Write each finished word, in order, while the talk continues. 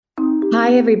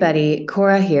Hi, everybody.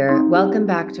 Cora here. Welcome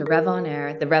back to Rev on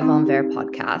Air, the Rev on Ver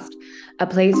podcast, a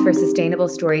place for sustainable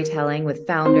storytelling with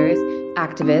founders,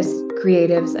 activists,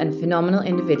 creatives, and phenomenal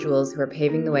individuals who are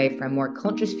paving the way for a more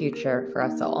conscious future for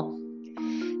us all.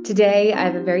 Today, I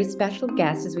have a very special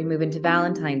guest as we move into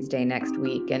Valentine's Day next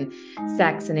week, and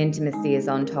sex and intimacy is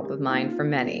on top of mind for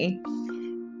many.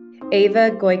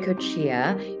 Eva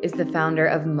Goicoechea is the founder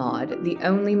of Maude, the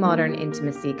only modern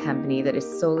intimacy company that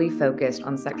is solely focused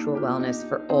on sexual wellness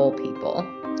for all people.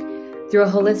 Through a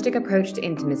holistic approach to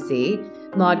intimacy,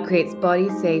 Maude creates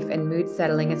body-safe and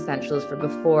mood-settling essentials for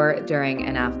before, during,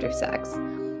 and after sex.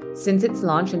 Since its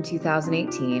launch in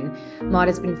 2018, Maude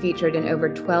has been featured in over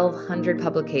 1,200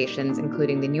 publications,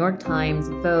 including the New York Times,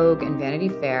 Vogue, and Vanity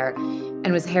Fair,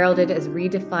 and was heralded as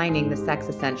redefining the sex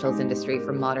essentials industry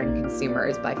for modern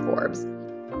consumers by Forbes.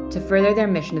 To further their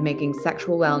mission of making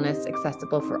sexual wellness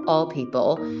accessible for all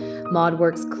people, Maude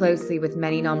works closely with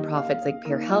many nonprofits like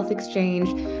Peer Health Exchange,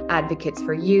 Advocates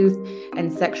for Youth,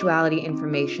 and Sexuality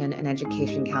Information and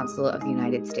Education Council of the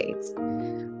United States.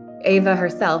 Eva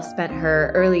herself spent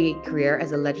her early career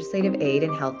as a legislative aide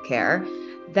in healthcare,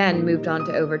 then moved on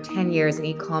to over 10 years in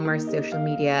e-commerce, social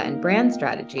media, and brand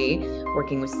strategy,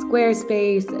 working with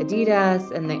Squarespace,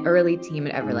 Adidas, and the early team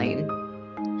at Everlane.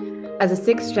 As a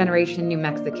sixth-generation New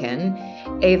Mexican,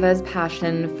 Eva's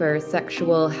passion for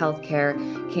sexual healthcare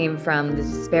came from the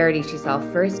disparity she saw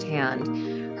firsthand.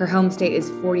 Her home state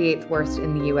is 48th worst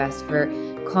in the U.S. for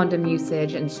condom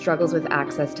usage and struggles with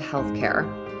access to healthcare.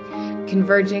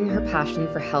 Converging her passion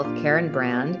for healthcare and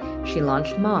brand, she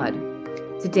launched Maude.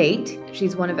 To date,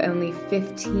 she's one of only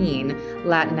 15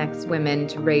 Latinx women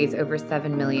to raise over $7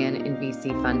 million in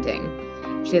VC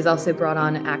funding. She has also brought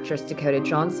on actress Dakota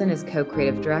Johnson as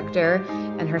co-creative director,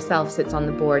 and herself sits on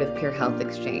the board of Peer Health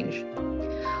Exchange.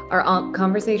 Our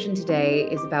conversation today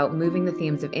is about moving the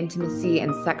themes of intimacy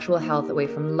and sexual health away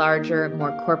from larger,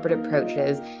 more corporate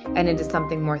approaches and into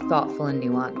something more thoughtful and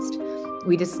nuanced.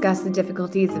 We discuss the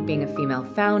difficulties of being a female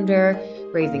founder,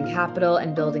 raising capital,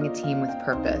 and building a team with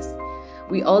purpose.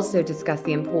 We also discuss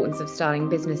the importance of starting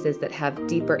businesses that have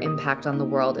deeper impact on the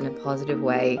world in a positive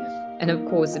way, and of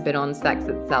course a bit on sex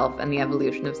itself and the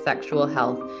evolution of sexual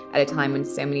health at a time when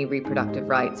so many reproductive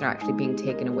rights are actually being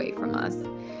taken away from us.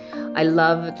 I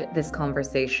loved this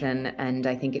conversation, and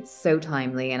I think it's so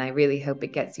timely, and I really hope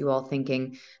it gets you all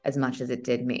thinking as much as it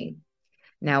did me.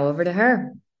 Now over to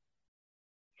her.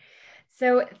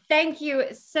 So thank you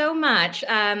so much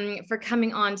for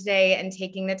coming on today and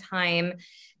taking the time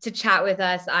to chat with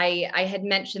us. I had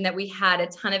mentioned that we had a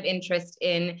ton of interest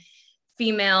in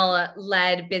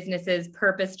female-led businesses,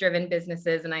 purpose-driven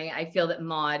businesses, and I feel that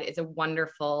Maude is a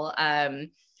wonderful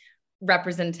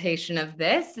representation of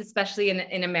this, especially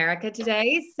in America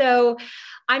today. So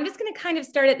I'm just going to kind of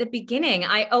start at the beginning.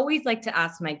 I always like to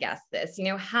ask my guests this,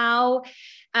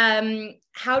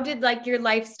 how did like your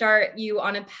life start you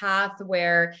on a path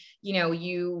where,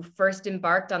 you first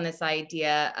embarked on this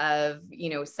idea of,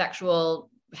 sexual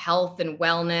health and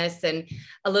wellness, and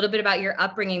a little bit about your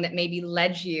upbringing that maybe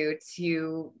led you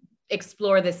to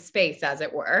explore this space, as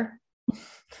it were?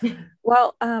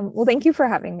 Well, thank you for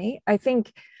having me. I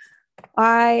think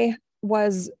I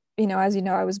was, as you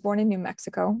know, I was born in New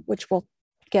Mexico, which we'll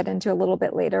get into a little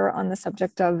bit later on the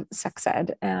subject of sex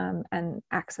ed and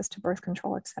access to birth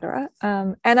control, et cetera.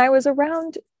 And I was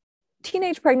around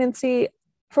teenage pregnancy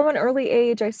from an early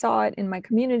age. I saw it in my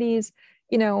communities,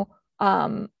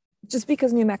 just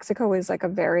because New Mexico is like a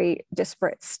very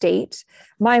disparate state.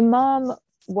 My mom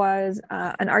was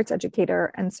an arts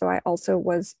educator, and so I also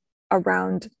was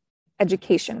around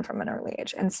education from an early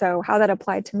age. And so how that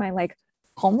applied to my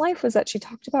home life was that she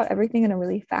talked about everything in a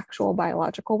really factual,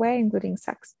 biological way, including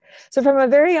sex. So from a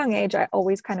very young age, I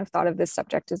always kind of thought of this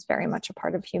subject as very much a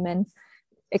part of human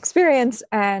experience,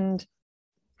 and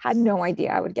had no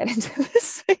idea I would get into this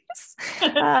space.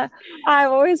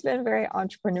 I've always been very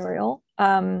entrepreneurial.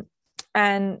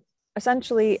 And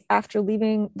essentially, after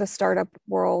leaving the startup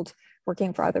world,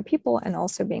 working for other people, and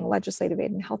also being legislative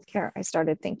aid in healthcare, I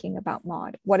started thinking about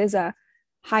Maude. What is a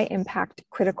high impact,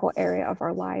 critical area of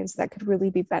our lives that could really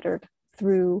be bettered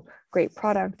through great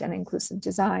product and inclusive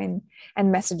design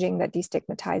and messaging that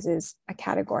destigmatizes a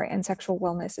category? And sexual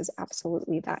wellness is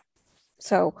absolutely that.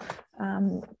 So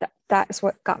that is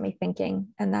what got me thinking.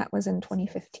 And that was in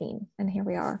 2015. And here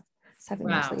we are 7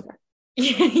 years later.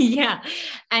 Yeah.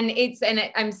 And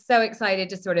I'm so excited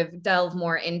to sort of delve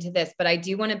more into this, but I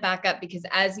do want to back up because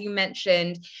as you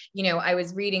mentioned, I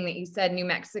was reading that you said New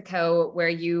Mexico, where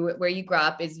you grew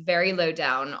up, is very low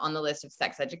down on the list of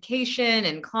sex education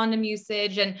and condom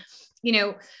usage. And,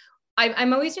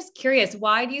 I'm always just curious,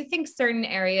 why do you think certain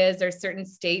areas or certain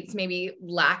states maybe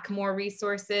lack more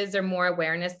resources or more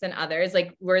awareness than others?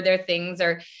 Like, were there things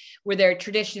or were there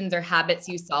traditions or habits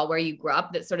you saw where you grew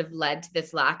up that sort of led to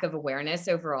this lack of awareness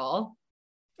overall?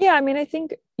 Yeah, I mean, I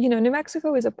think, New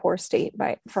Mexico is a poor state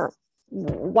for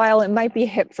while it might be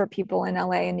hip for people in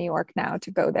LA and New York now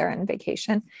to go there and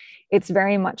vacation, it's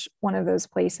very much one of those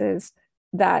places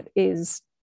that is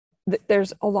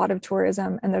there's a lot of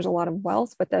tourism and there's a lot of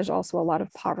wealth, but there's also a lot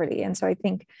of poverty. And so I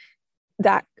think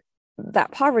that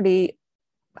poverty,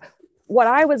 what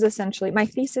I was essentially, my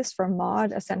thesis for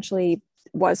Maud essentially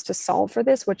was to solve for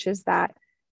this, which is that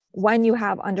when you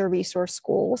have under-resourced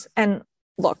schools, and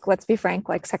look, let's be frank,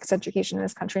 like sex education in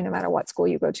this country, no matter what school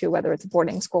you go to, whether it's a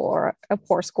boarding school or a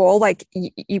poor school, like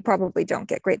you probably don't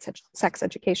get great sex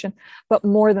education. But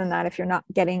more than that, if you're not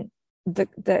getting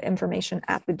the information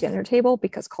at the dinner table,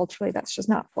 because culturally that's just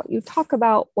not what you talk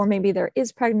about, or maybe there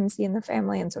is pregnancy in the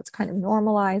family and so it's kind of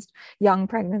normalized, young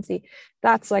pregnancy,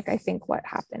 that's like I think what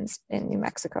happens in New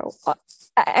Mexico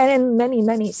and in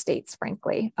many states,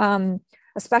 frankly,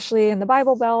 especially in the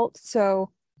Bible Belt. So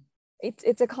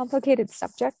it's a complicated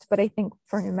subject, but I think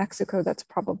for New Mexico that's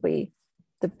probably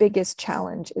the biggest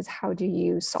challenge, is how do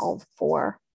you solve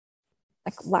for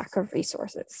like lack of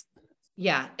resources.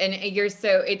 Yeah. And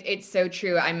it's so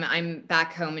true. I'm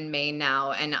back home in Maine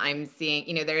now, and I'm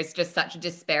seeing, there's just such a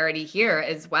disparity here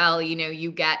as well.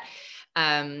 You get,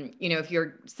 if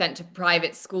you're sent to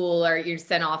private school or you're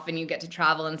sent off and you get to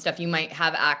travel and stuff, you might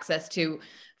have access to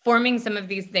forming some of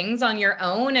these things on your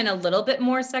own and a little bit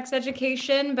more sex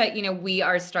education. But, we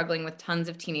are struggling with tons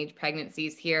of teenage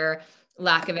pregnancies here,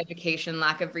 lack of education,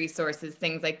 lack of resources,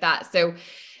 things like that. So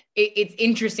it's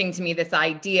interesting to me, this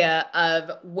idea of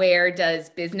where does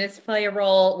business play a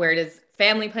role? Where does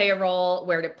family play a role?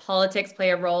 Where do politics play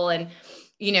a role? And,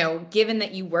 given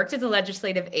that you worked as a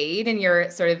legislative aide in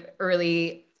your sort of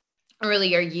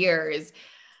earlier years,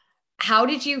 how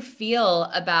did you feel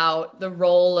about the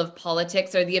role of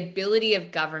politics or the ability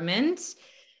of government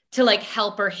to like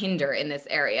help or hinder in this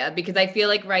area? Because I feel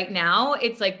like right now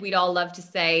it's like we'd all love to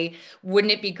say,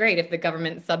 wouldn't it be great if the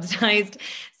government subsidized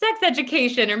sex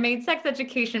education or made sex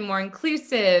education more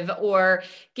inclusive or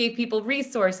gave people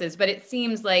resources? But it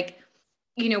seems like,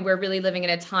 we're really living in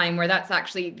a time where that's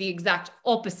actually the exact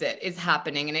opposite is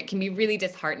happening, and it can be really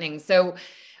disheartening. So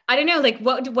I don't know, like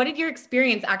what did your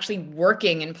experience actually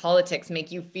working in politics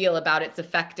make you feel about its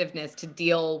effectiveness to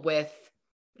deal with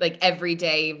like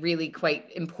everyday, really quite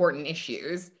important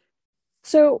issues?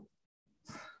 So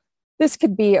this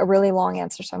could be a really long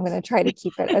answer, so I'm going to try to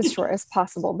keep it as short as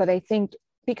possible. But I think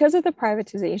because of the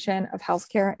privatization of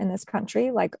healthcare in this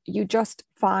country, like you just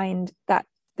find that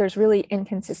there's really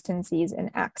inconsistencies in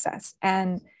access.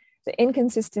 And the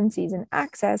inconsistencies in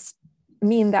access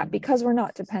mean that because we're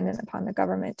not dependent upon the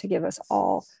government to give us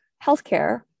all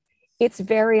healthcare, it's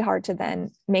very hard to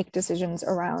then make decisions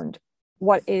around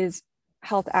what is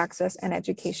health access and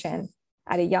education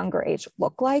at a younger age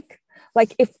look like.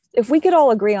 Like if we could all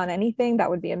agree on anything, that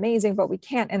would be amazing, but we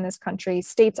can't in this country.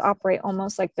 States operate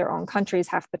almost like their own countries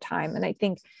half the time. And I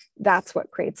think that's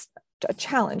what creates a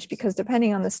challenge, because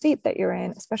depending on the state that you're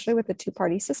in, especially with the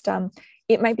two-party system,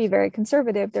 it might be very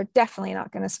conservative. They're definitely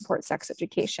not going to support sex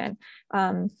education.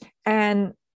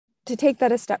 And to take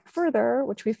that a step further,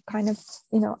 which we've kind of,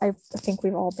 I think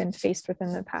we've all been faced with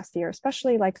in the past year,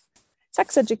 especially like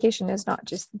sex education is not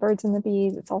just birds and the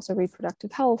bees, it's also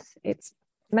reproductive health, it's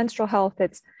menstrual health,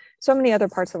 it's so many other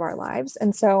parts of our lives.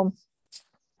 And so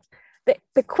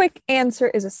the quick answer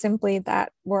is simply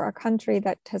that we're a country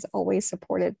that has always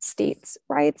supported states'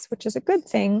 rights, which is a good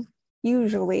thing,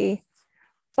 usually,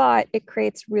 but it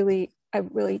creates a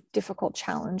really difficult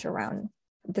challenge around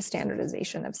the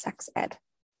standardization of sex ed.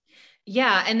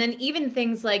 Yeah. And then even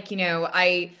things like,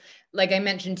 like I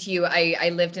mentioned to you, I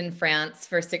lived in France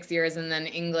for 6 years and then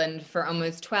England for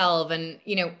almost 12. And,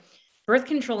 birth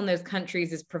control in those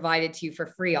countries is provided to you for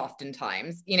free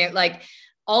oftentimes. Like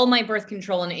all my birth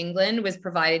control in England was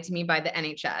provided to me by the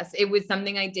NHS. It was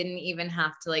something I didn't even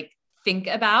have to like think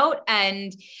about.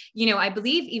 And, I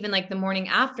believe even like the morning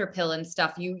after pill and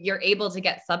stuff, you're able to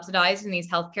get subsidized in these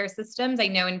healthcare systems. I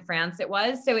know in France it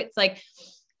was. So it's like,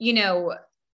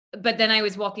 but then I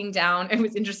was walking down, it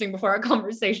was interesting before our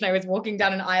conversation, I was walking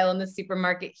down an aisle in the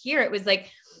supermarket here. It was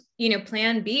like,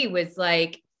 Plan B was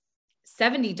like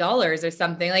 $70 or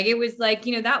something. Like it was like,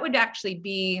 that would actually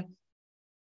be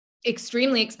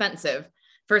extremely expensive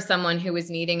for someone who was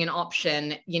needing an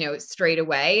option, straight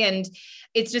away. And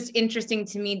it's just interesting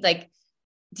to me, like,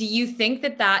 do you think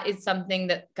that that is something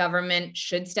that government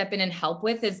should step in and help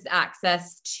with, is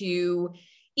access to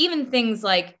even things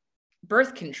like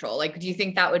birth control? Like, do you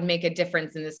think that would make a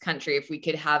difference in this country if we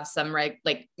could have some,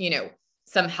 like,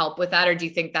 some help with that? Or do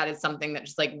you think that is something that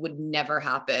just like would never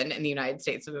happen in the United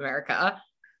States of America?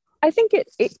 I think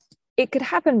it could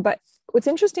happen, but what's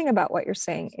interesting about what you're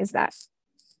saying is that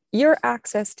your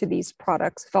access to these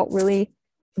products felt really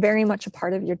very much a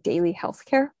part of your daily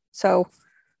healthcare. So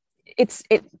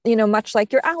much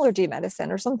like your allergy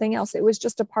medicine or something else, it was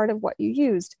just a part of what you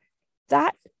used.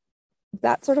 That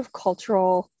sort of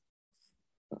cultural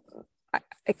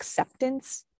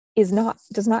acceptance does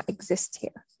not exist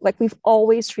here. Like, we've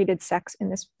always treated sex in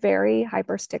this very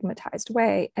hyper stigmatized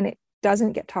way, and it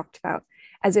doesn't get talked about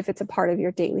as if it's a part of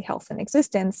your daily health and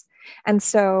existence. And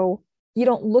so you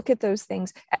don't look at those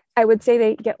things. I would say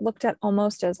they get looked at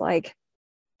almost as like,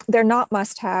 they're not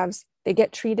must-haves. They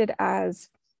get treated as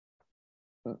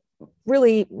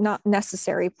really not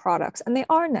necessary products, and they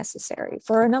are necessary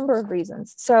for a number of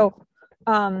reasons. So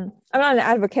I'm not an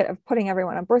advocate of putting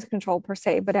everyone on birth control per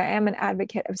se, but I am an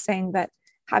advocate of saying that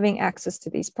having access to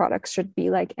these products should be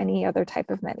like any other type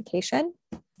of medication.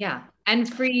 Yeah.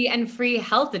 And free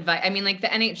health advice. I mean, like the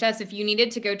NHS, if you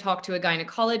needed to go talk to a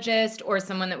gynecologist or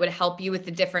someone that would help you with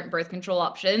the different birth control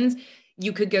options,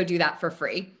 you could go do that for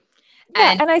free.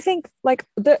 Yeah, and I think like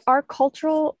our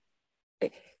cultural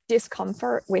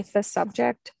discomfort with the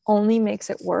subject only makes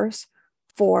it worse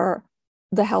for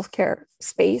the healthcare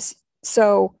space.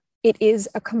 So it is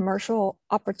a commercial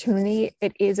opportunity.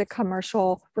 It is a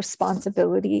commercial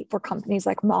responsibility for companies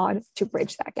like Maude to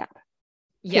bridge that gap.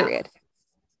 Period. Yeah.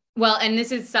 Well, and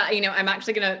this is, I'm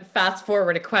actually going to fast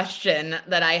forward a question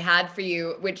that I had for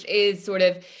you, which is sort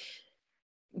of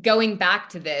going back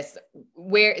to this,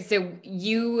 so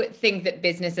you think that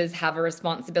businesses have a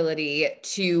responsibility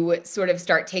to sort of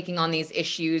start taking on these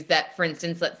issues that, for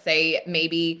instance, let's say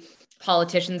maybe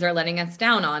politicians are letting us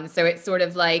down on. So it's sort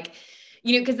of like,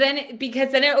 because then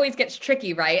it always gets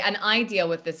tricky, right? And I deal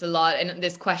with this a lot. And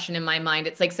this question in my mind,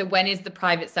 it's like, so when is the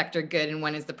private sector good and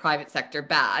when is the private sector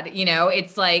bad?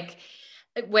 It's like,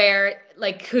 where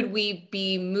like, could we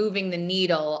be moving the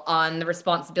needle on the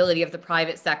responsibility of the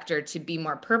private sector to be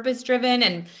more purpose driven?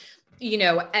 And,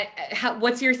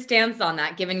 what's your stance on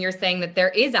that, given you're saying that there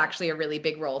is actually a really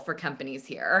big role for companies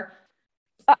here?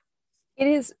 It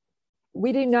is.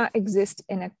 We do not exist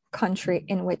in a country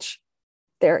in which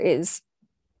there is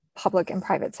public and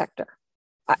private sector.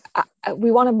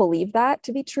 We want to believe that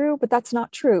to be true, but that's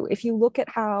not true. If you look at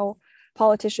how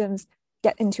politicians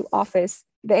get into office,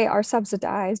 they are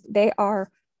subsidized. They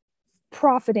are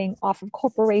profiting off of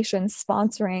corporations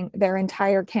sponsoring their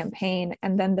entire campaign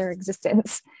and then their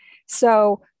existence.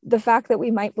 So the fact that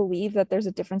we might believe that there's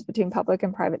a difference between public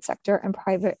and private sector and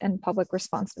private and public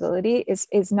responsibility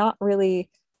is not really,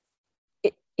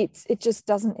 it just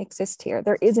doesn't exist here.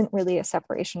 There isn't really a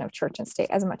separation of church and state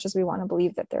as much as we want to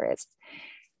believe that there is.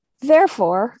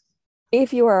 Therefore,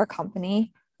 if you are a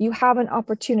company, you have an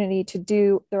opportunity to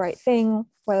do the right thing,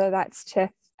 whether that's to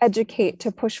educate,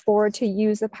 to push forward, to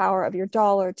use the power of your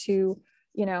dollar to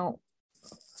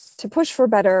push for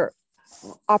better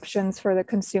options for the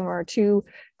consumer, to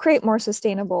create more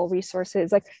sustainable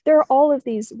resources. Like, there are all of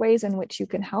these ways in which you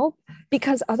can help,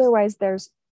 because otherwise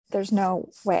there's no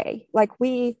way. Like,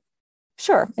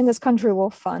 sure, in this country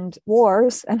we'll fund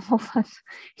wars and we'll fund,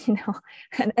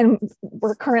 and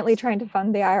we're currently trying to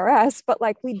fund the IRS, but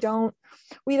like we don't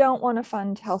want to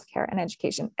fund healthcare and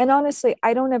education. And honestly,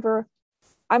 I don't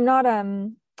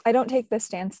take the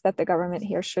stance that the government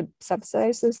here should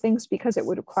subsidize those things, because it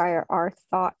would require our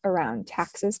thought around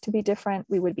taxes to be different.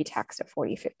 We would be taxed at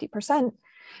 40-50%.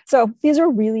 So these are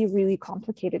really, really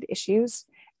complicated issues.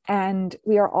 And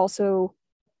we are also,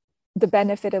 the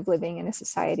benefit of living in a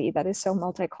society that is so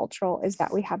multicultural is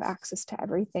that we have access to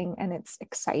everything, and it's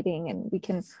exciting, and we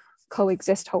can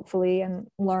coexist hopefully and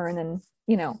learn, and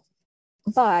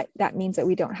but that means that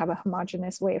we don't have a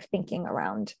homogenous way of thinking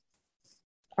around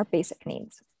our basic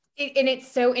needs. And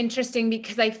it's so interesting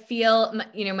because I feel,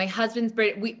 my husband's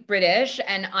British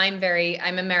and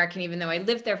I'm American, even though I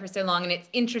lived there for so long. And it's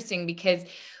interesting because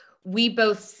we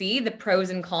both see the pros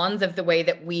and cons of the way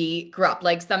that we grew up.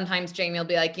 Like, sometimes Jamie will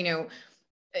be like,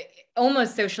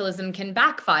 almost socialism can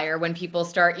backfire when people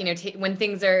start, when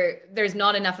there's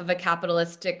not enough of a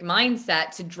capitalistic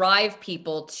mindset to drive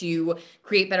people to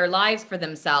create better lives for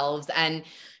themselves and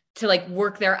to like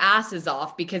work their asses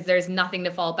off because there's nothing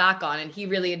to fall back on. And he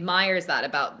really admires that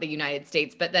about the United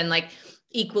States. But then like,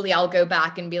 equally, I'll go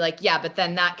back and be like, yeah, but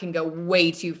then that can go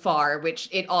way too far, which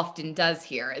it often does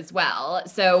here as well.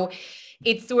 So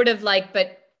it's sort of like,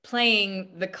 but playing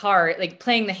the card, like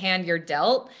playing the hand you're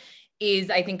dealt, is,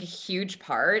 I think, a huge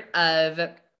part of,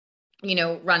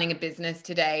 running a business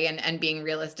today and being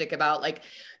realistic about like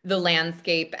the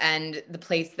landscape and the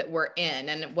place that we're in.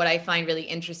 And what I find really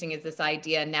interesting is this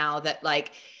idea now that,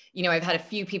 like, you know, I've had a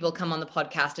few people come on the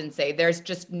podcast and say there's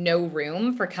just no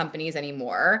room for companies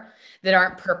anymore that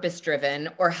aren't purpose driven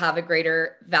or have a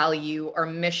greater value or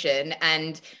mission.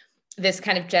 And this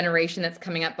kind of generation that's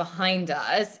coming up behind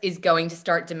us is going to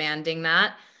start demanding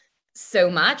that so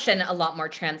much, and a lot more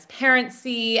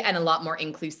transparency and a lot more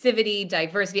inclusivity,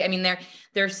 diversity. I mean,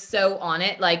 they're so on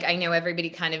it. Like, I know everybody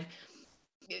kind of,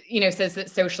 you know, says that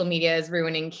social media is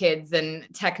ruining kids and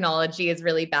technology is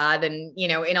really bad, and, you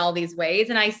know, in all these ways.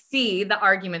 And I see the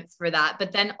arguments for that.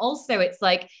 But then also it's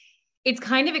like, it's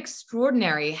kind of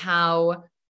extraordinary how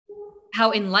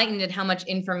enlightened and how much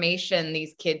information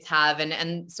these kids have,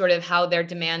 and sort of how they're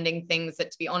demanding things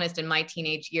that, to be honest, in my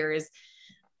teenage years,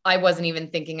 I wasn't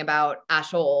even thinking about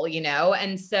at all, you know?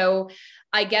 And so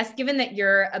I guess, given that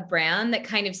you're a brand that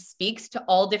kind of speaks to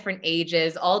all different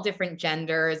ages, all different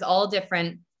genders, all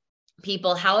different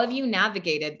people, how have you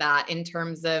navigated that in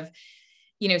terms of,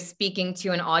 you know, speaking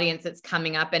to an audience that's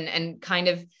coming up and kind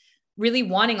of really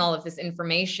wanting all of this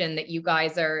information that you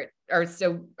guys are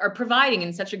providing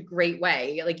in such a great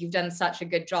way? Like, you've done such a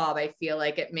good job, I feel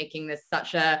like, at making this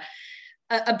such a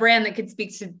brand that could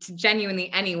speak to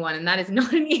genuinely anyone. And that is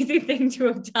not an easy thing to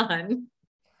have done.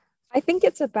 I think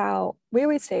we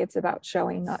always say it's about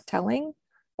showing, not telling.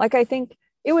 Like, I think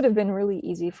it would have been really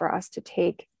easy for us to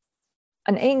take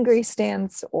an angry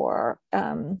stance or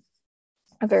a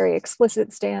very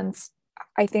explicit stance.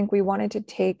 I think we wanted to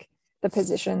take the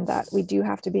position that we do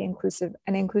have to be inclusive,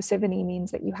 and inclusivity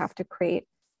means that you have to create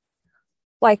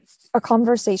like a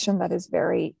conversation that is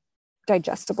very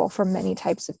digestible for many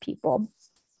types of people,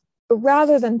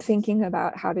 rather than thinking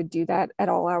about how to do that at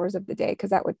all hours of the day,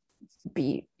 because that would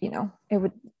be, you know, it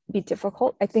would be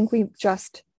difficult. I think we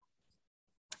just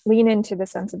lean into the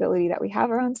sensibility that we have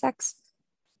around sex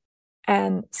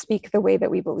and speak the way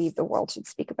that we believe the world should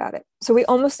speak about it. So we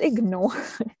almost ignore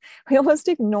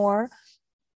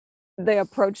the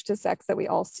approach to sex that we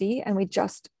all see, and we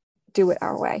just do it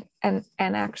our way. And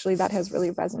actually that has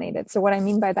really resonated. So what I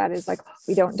mean by that is, like,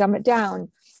 we don't dumb it down.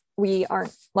 We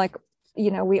aren't, like, you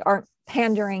know, we aren't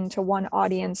pandering to one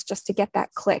audience just to get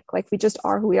that click. Like, we just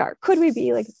are who we are. Could we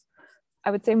be, like,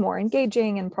 I would say, more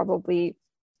engaging and probably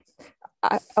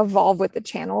evolve with the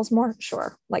channels more?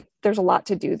 Sure. Like, there's a lot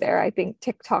to do there. I think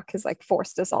TikTok has, like,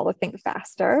 forced us all to think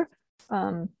faster.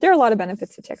 There are a lot of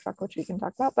benefits to TikTok, which we can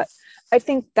talk about, but I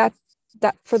think that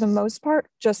for the most part,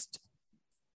 just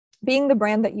being the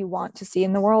brand that you want to see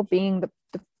in the world, being the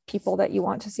people that you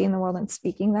want to see in the world, and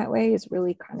speaking that way is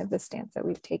really kind of the stance that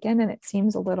we've taken. And it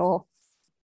seems a little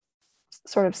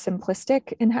sort of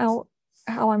simplistic in how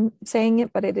I'm saying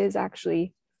it, but it is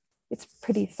actually, it's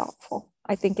pretty thoughtful.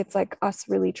 I think it's like us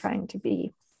really trying to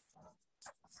be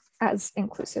as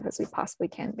inclusive as we possibly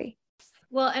can be.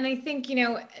 Well, and I think, you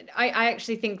know, I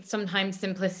actually think sometimes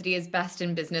simplicity is best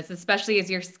in business, especially as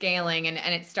you're scaling and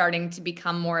it's starting to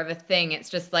become more of a thing. It's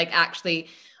just like, actually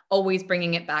always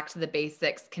bringing it back to the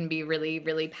basics can be really,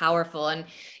 really powerful. And,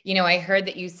 you know, I heard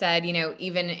that you said, you know,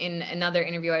 even in another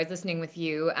interview I was listening with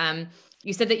you,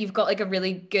 you said that you've got like a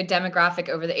really good demographic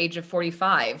over the age of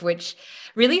 45, which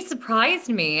really surprised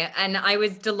me. And I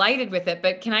was delighted with it.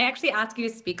 But can I actually ask you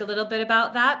to speak a little bit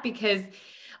about that? Because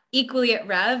equally at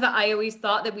Rev, I always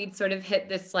thought that we'd sort of hit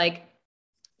this like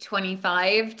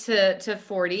 25 to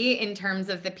 40 in terms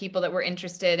of the people that were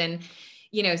interested in,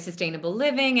 you know, sustainable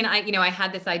living. And I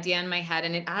had this idea in my head,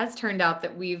 and it has turned out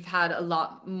that we've had a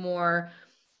lot more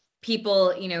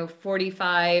people, you know,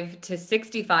 45 to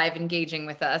 65 engaging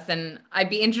with us. And I'd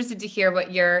be interested to hear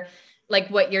what your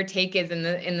take is in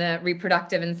the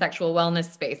reproductive and sexual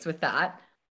wellness space with that.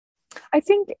 I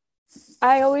think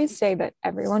I always say that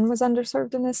everyone was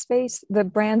underserved in this space. The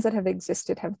brands that have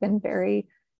existed have been very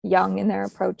young in their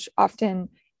approach, often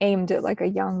aimed at like a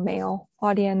young male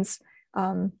audience.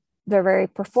 They're very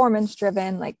performance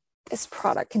driven, like, this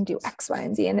product can do X, Y,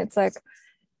 and Z. And it's like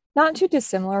not too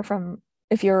dissimilar from,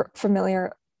 if you're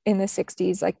familiar, in the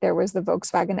 60s, like there was the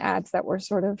Volkswagen ads that were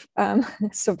sort of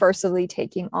subversively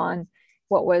taking on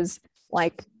what was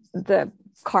like the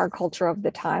car culture of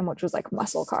the time, which was like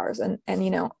muscle cars. And you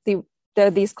know, there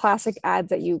are these classic ads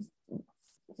that you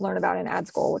learn about in ad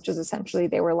school, which is essentially,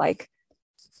 they were like,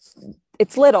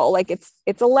 it's little, like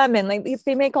it's a lemon. Like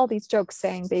they make all these jokes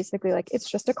saying basically like, it's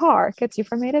just a car, it gets you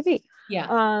from A to B.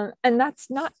 Yeah. And that's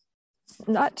not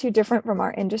too different from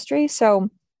our industry. So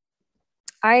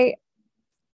I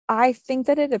think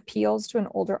that it appeals to an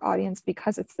older audience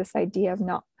because it's this idea of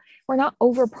we're not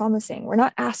over promising. We're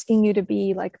not asking you to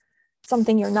be like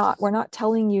something you're not. We're not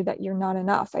telling you that you're not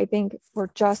enough. I think we're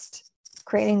just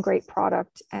creating great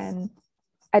product and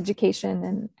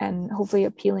education and hopefully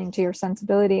appealing to your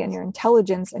sensibility and your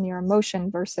intelligence and your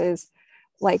emotion versus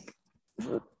like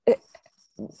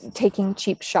taking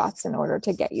cheap shots in order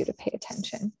to get you to pay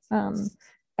attention.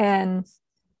 And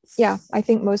yeah, I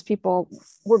think most people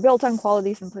were built on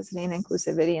quality, simplicity, and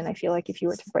inclusivity. And I feel like if you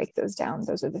were to break those down,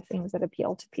 those are the things that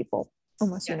appeal to people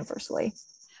almost universally.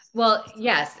 Well,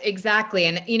 yes, exactly.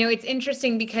 And, you know, it's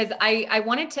interesting because I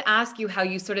wanted to ask you how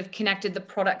you sort of connected the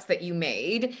products that you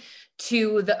made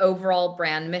to the overall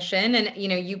brand mission. And, you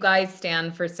know, you guys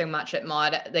stand for so much at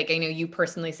Maude. Like, I know you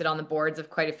personally sit on the boards of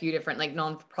quite a few different like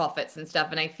non-profits and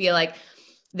stuff. And I feel like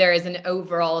there is an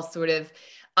overall sort of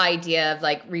idea of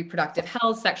like reproductive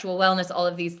health, sexual wellness, all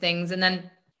of these things. And then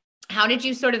how did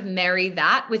you sort of marry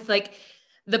that with like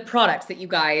the products that you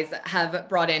guys have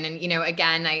brought in? And, you know,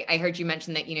 again, I heard you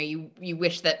mention that, you know, you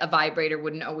wish that a vibrator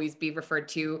wouldn't always be referred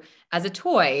to as a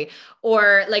toy,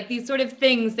 or like these sort of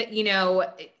things that, you know,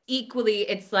 equally,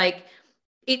 it's like,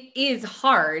 it is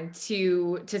hard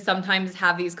to sometimes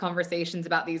have these conversations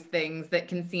about these things that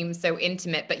can seem so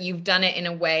intimate, but you've done it in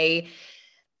a way,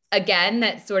 again,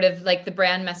 that sort of like the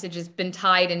brand message has been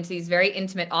tied into these very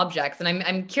intimate objects. And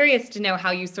I'm curious to know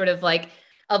how you sort of like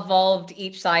evolved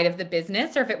each side of the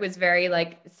business, or if it was very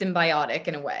like symbiotic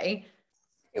in a way.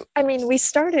 I mean, we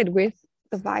started with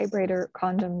the vibrator,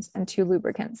 condoms, and 2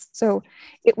 lubricants. So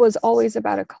it was always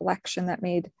about a collection that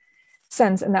made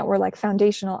sense and that were like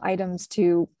foundational items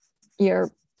to your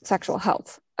sexual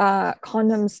health.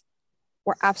 Condoms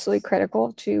were absolutely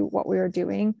critical to what we were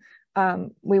doing.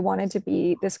 We wanted to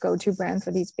be this go-to brand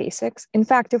for these basics. In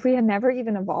fact, if we had never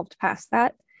even evolved past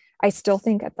that, I still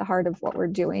think at the heart of what we're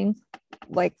doing,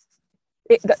 like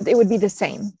it would be the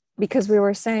same, because we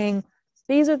were saying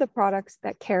these are the products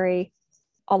that carry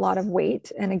a lot of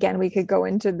weight. And again, we could go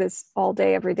into this all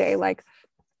day, every day. Like,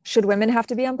 should women have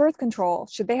to be on birth control?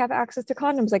 Should they have access to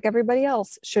condoms like everybody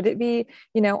else? Should it be,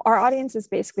 you know, our audience is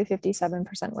basically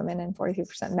 57% women and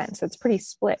 43% men. So it's pretty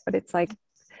split, but it's like,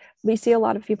 we see a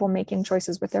lot of people making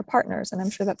choices with their partners. And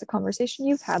I'm sure that's a conversation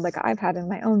you've had, like I've had in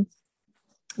my own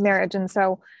marriage. And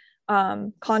so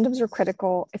condoms are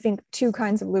critical. I think 2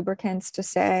 kinds of lubricants to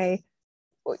say,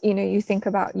 you know, you think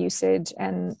about usage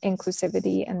and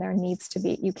inclusivity, and there needs to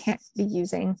be, you can't be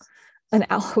using an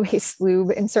aloe-based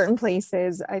lube in certain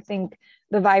places. I think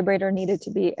the vibrator needed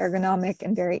to be ergonomic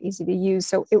and very easy to use.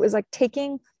 So it was like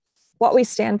taking what we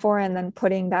stand for and then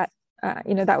putting that,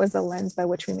 you know, that was the lens by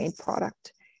which we made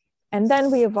product. And then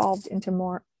we evolved into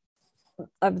more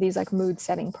of these like mood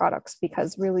setting products,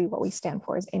 because really what we stand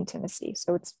for is intimacy.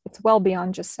 So it's well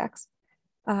beyond just sex.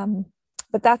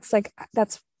 But that's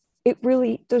it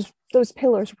really, those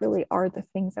pillars really are the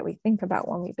things that we think about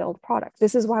when we build product.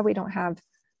 This is why we don't have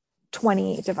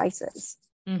 20 devices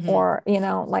or, you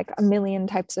know, like a million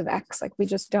types of X. Like, we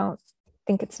just don't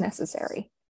think it's necessary.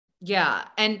 Yeah.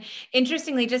 And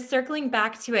interestingly, just circling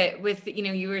back to it with, you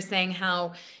know, you were saying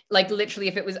how like literally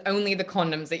if it was only the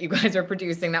condoms that you guys are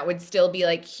producing, that would still be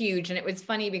like huge. And it was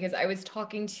funny because I was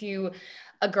talking to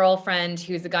a girlfriend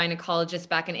who's a gynecologist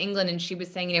back in England, and she was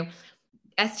saying, you know,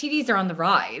 STDs are on the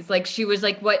rise. Like, she was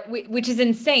like, what, which is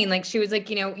insane. Like, she was like,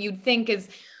 you know, you'd think as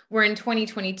we're in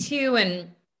 2022 and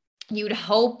you'd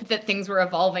hope that things were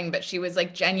evolving, but she was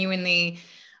like, genuinely,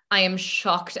 I am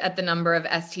shocked at the number of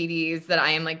STDs that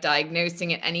I am like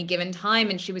diagnosing at any given time.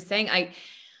 And she was saying,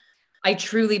 I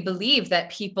truly believe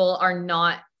that people are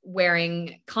not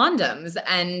wearing condoms,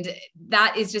 and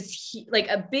that is just like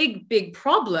a big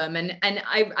problem. And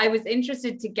I was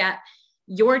interested to get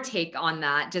your take on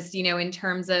that, just, you know, in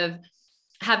terms of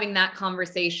having that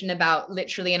conversation about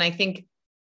literally, and I think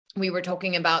we were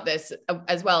talking about this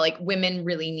as well, like women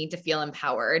really need to feel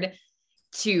empowered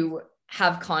to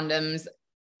have condoms,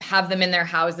 have them in their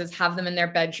houses, have them in their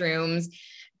bedrooms,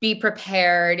 be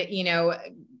prepared, you know,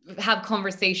 have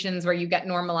conversations where you get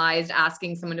normalized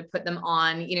asking someone to put them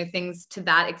on, you know, things to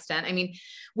that extent. I mean,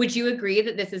 would you agree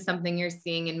that this is something you're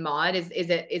seeing in Maude? Is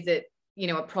it, you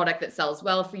know, a product that sells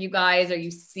well for you guys? Are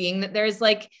you seeing that there's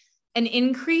like an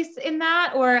increase in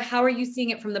that, or how are you seeing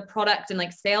it from the product and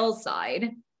like sales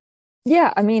side?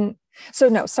 Yeah, I mean, so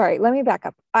no, sorry, let me back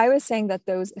up. I was saying that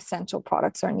those essential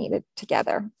products are needed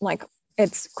together. Like,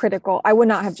 it's critical. I would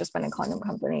not have just been a condom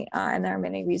company. And there are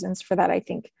many reasons for that. I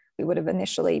think we would have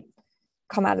initially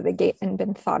come out of the gate and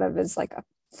been thought of as like a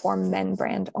for men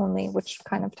brand only, which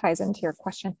kind of ties into your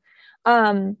question.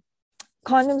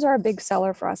 Condoms are a big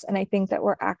seller for us. And I think that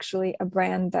we're actually a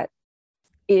brand that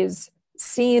is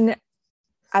seen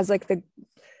as like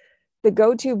the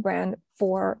go-to brand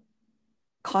for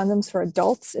condoms for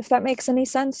adults, if that makes any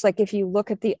sense. Like, if you look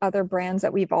at the other brands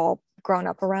that we've all grown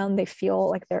up around, they feel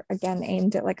like they're again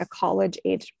aimed at like a college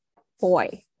age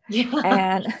boy.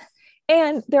 Yeah.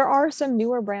 And there are some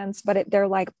newer brands, but they're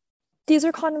like, these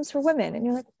are condoms for women. And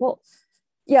you're like, well,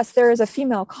 yes, there is a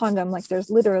female condom, like there's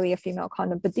literally a female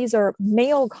condom, but these are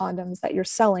male condoms that you're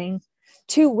selling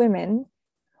to women,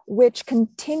 which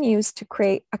continues to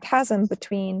create a chasm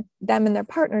between them and their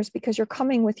partners, because you're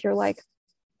coming with your like,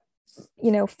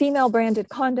 female branded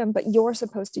condom, but you're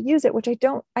supposed to use it, which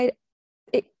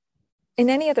in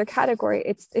any other category,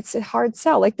 it's a hard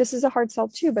sell. Like this is a hard sell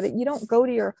too, but you don't go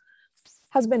to your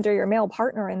husband or your male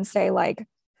partner and say like,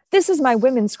 this is my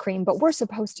women's cream, but we're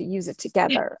supposed to use it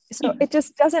together. So it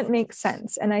just doesn't make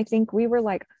sense. And I think we were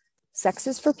like, sex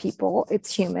is for people,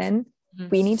 it's human. Mm-hmm.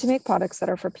 We need to make products that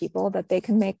are for people, that they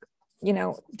can make,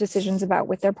 decisions about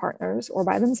with their partners or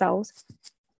by themselves.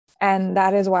 And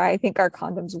that is why I think our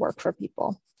condoms work for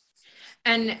people.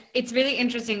 And it's really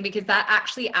interesting because that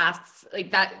actually asks,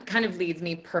 like, that kind of leads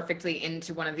me perfectly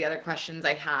into one of the other questions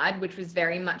I had, which was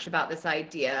very much about this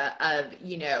idea of,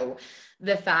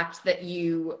 the fact that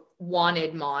you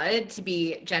wanted Maude to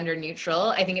be gender neutral.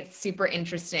 I think it's super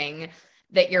interesting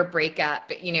that your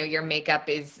breakup, your makeup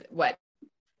is what?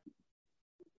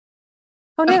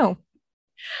 Oh, no.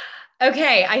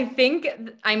 Okay. I think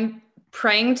I'm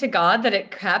praying to God that it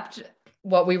kept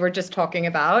what we were just talking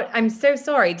about. I'm so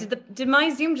sorry. Did my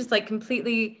Zoom just like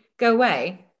completely go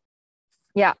away?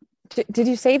 Yeah. Did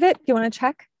you save it? Do you want to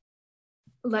check?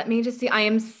 Let me just see. I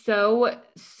am so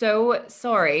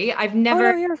sorry. I've no,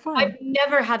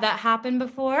 never had that happen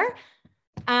before.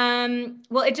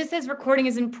 Well, it just says recording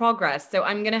is in progress. So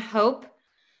I'm going to hope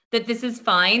that this is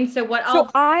fine. So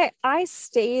I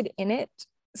stayed in it.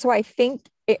 So I think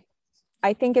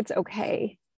it's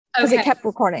okay. Because it kept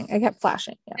recording. It kept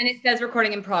flashing. Yeah. And it says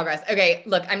recording in progress. Okay,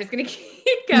 look, I'm just going to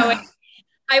keep going.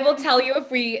 I will tell you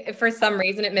if for some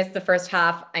reason it missed the first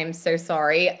half, I'm so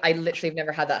sorry. I literally have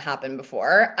never had that happen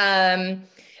before. And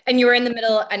you were in the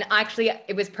middle, and actually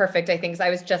it was perfect, I think, because I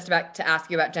was just about to ask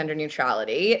you about gender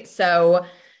neutrality. So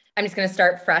I'm just going to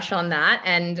start fresh on that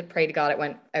and pray to God it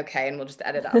went okay, and we'll just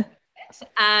edit out.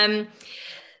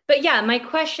 But yeah, my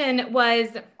question was,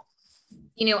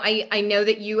 I know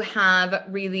that you have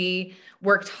really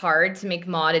worked hard to make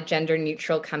Maude a gender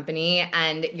neutral company,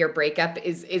 and your breakup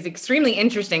is extremely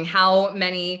interesting. How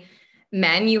many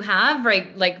men you have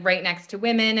right next to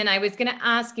women. And I was going to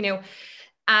ask,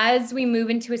 as we move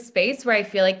into a space where I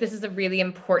feel like this is a really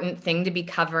important thing to be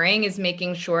covering, is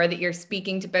making sure that you're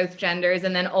speaking to both genders,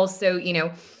 and then also,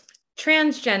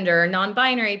 transgender,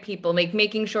 non-binary people,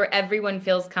 making sure everyone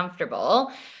feels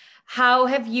comfortable. How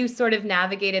have you sort of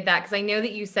navigated that? Because I know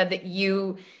that you said that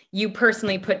you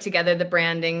personally put together the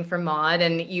branding for Maude,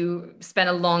 and you spent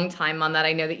a long time on that.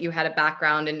 I know that you had a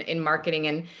background in marketing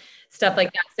and stuff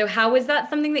like that. So how was that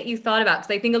something that you thought about?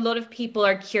 Because I think a lot of people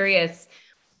are curious,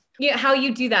 how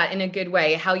you do that in a good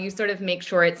way, how you sort of make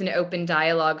sure it's an open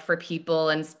dialogue for people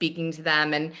and speaking to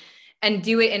them, and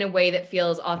do it in a way that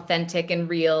feels authentic and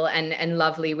real and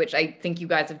lovely, which I think you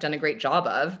guys have done a great job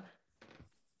of.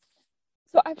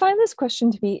 So I find this question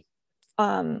to be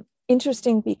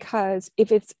interesting, because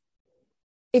if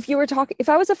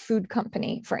I was a food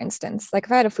company, for instance, like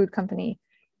if I had a food company,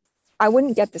 I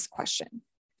wouldn't get this question.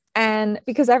 And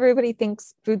because everybody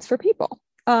thinks food's for people.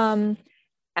 And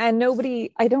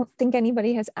I don't think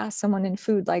anybody has asked someone in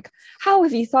food, like, how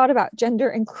have you thought about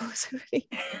gender inclusivity?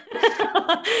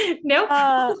 No,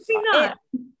 probably not.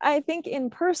 I think in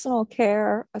personal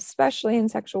care, especially in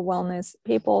sexual wellness,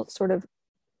 people sort of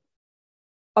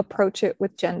approach it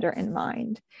with gender in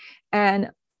mind.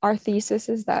 And our thesis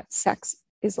is that sex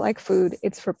is like food,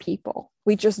 it's for people.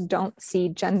 We just don't see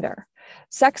gender.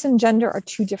 Sex and gender are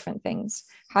two different things.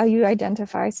 How you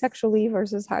identify sexually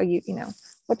versus how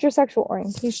what your sexual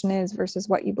orientation is versus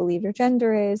what you believe your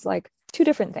gender is, like two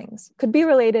different things. Could be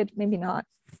related, maybe not.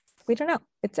 We don't know.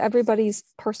 It's everybody's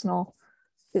personal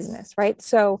business, right?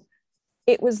 So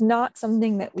it was not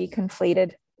something that we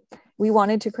conflated. We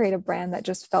wanted to create a brand that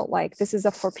just felt like this is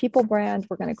a for people brand.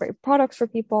 We're going to create products for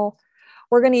people.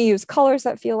 We're going to use colors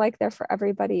that feel like they're for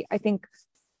everybody. I think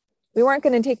we weren't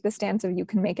going to take the stance of you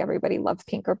can make everybody love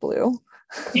pink or blue.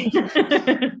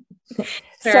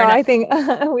 So enough. I think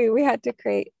we had to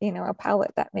create, a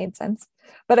palette that made sense.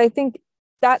 But I think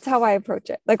that's how I approach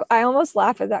it. Like, I almost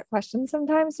laugh at that question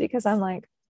sometimes, because I'm like,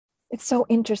 it's so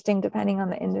interesting depending on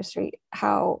the industry,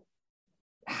 how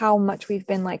much we've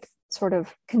been like sort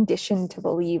of conditioned to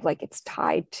believe like it's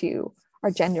tied to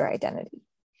our gender identity.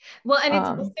 Well, and it's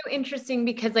also interesting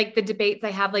because like the debates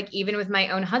I have, like even with my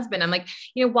own husband, I'm like,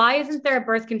 why isn't there a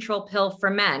birth control pill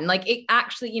for men? Like it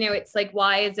actually, it's like,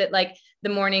 why is it like the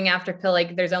morning after pill?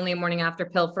 Like there's only a morning after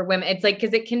pill for women. It's like,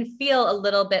 because it can feel a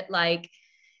little bit like,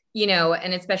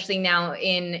 and especially now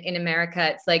in America,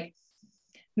 it's like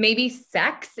maybe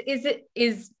sex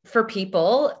is for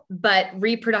people, but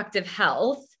reproductive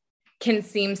health can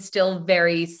seem still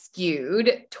very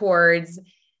skewed towards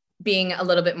being a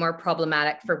little bit more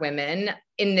problematic for women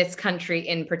in this country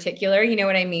in particular. You know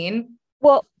what I mean?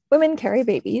 Well, women carry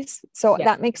babies, so Yeah.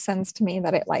 that makes sense to me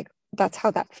that it like that's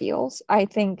how that feels, I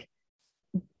think.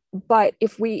 But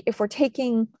if we're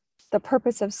taking the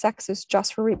purpose of sex is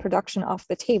just for reproduction off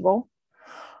the table,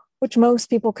 which most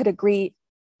people could agree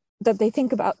that they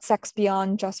think about sex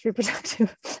beyond just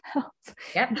reproductive health,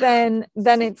 Yep.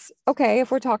 then it's okay.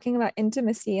 If we're talking about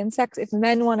intimacy and sex, if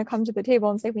men want to come to the table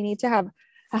and say we need to have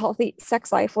a healthy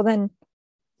sex life, well, then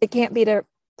it can't be to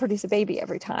produce a baby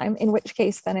every time, in which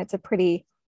case then it's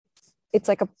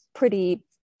like a pretty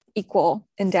equal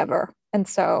endeavor. And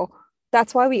so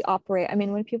that's why we operate. I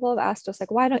mean, when people have asked us,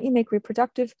 like, why don't you make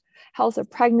reproductive health or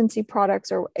pregnancy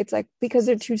products? Or it's like, because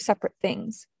they're two separate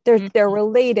things. They're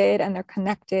related and they're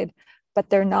connected, but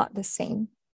they're not the same.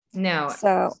 No.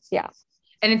 So, yeah.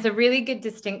 And it's a really good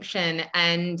distinction,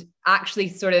 and actually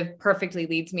sort of perfectly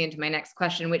leads me into my next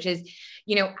question, which is,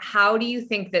 how do you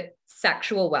think that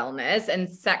sexual wellness and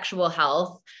sexual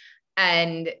health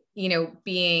and,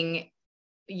 being,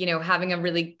 having a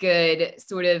really good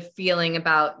sort of feeling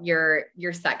about your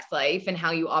sex life and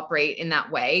how you operate in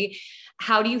that way,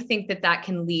 how do you think that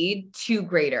can lead to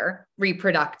greater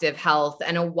reproductive health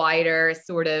and a wider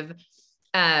sort of,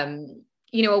 a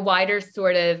wider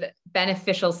sort of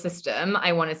beneficial system,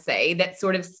 I want to say, that's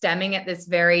sort of stemming at this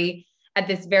very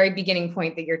beginning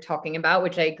point that you're talking about,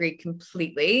 which I agree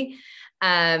completely.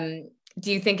 Do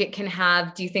you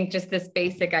think just this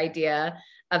basic idea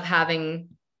of having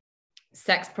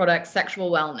sex products,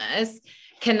 sexual wellness,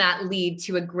 can that lead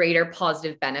to a greater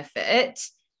positive benefit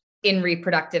in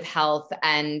reproductive health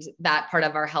and that part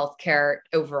of our healthcare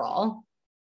overall?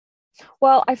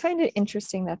 Well, I find it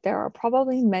interesting that there are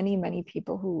probably many, many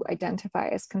people who identify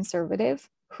as conservative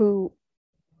who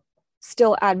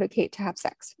still advocate to have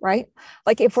sex, right?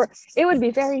 Like it would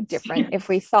be very different if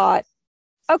we thought,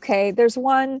 okay, there's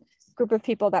one group of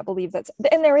people that believe that,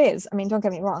 and there is, I mean, don't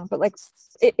get me wrong, but like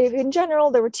if in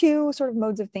general, there were two sort of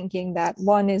modes of thinking, that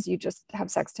one is you just have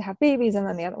sex to have babies, and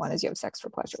then the other one is you have sex for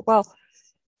pleasure. Well,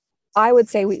 I would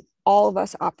say all of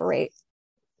us operate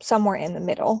somewhere in the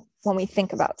middle when we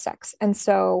think about sex. And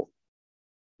so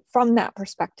from that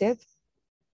perspective,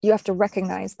 you have to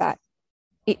recognize that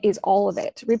it is all of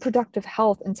it. Reproductive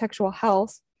health and sexual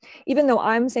health, even though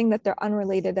I'm saying that they're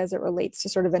unrelated as it relates to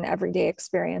sort of an everyday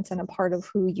experience and a part of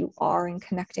who you are and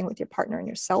connecting with your partner and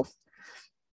yourself,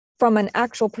 from an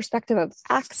actual perspective of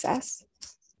access,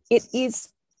 it is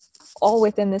all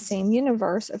within the same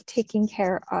universe of taking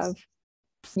care of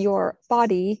your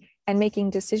body and making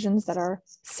decisions that are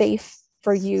safe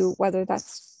for you, whether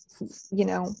that's,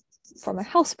 from a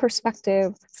health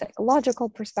perspective, psychological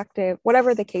perspective,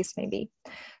 whatever the case may be.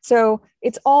 So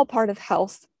it's all part of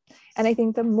health. And I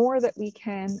think the more that we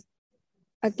can,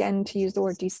 again, to use the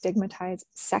word destigmatize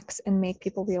sex and make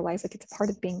people realize like it's a part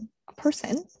of being a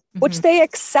person, which they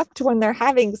accept when they're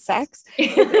having sex,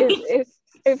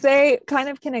 if they kind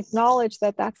of can acknowledge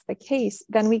that that's the case,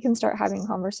 then we can start having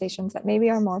conversations that maybe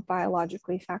are more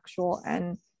biologically factual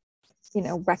and,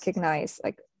 recognize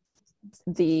like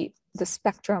the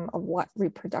spectrum of what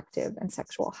reproductive and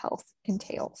sexual health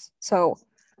entails. So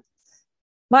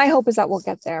my hope is that we'll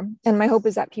get there. And my hope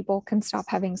is that people can stop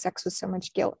having sex with so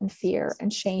much guilt and fear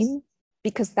and shame,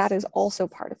 because that is also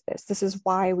part of this. This is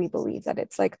why we believe that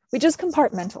it's like, we just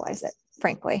compartmentalize it,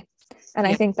 frankly. And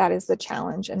I think that is the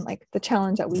challenge, and like the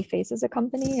challenge that we face as a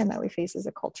company and that we face as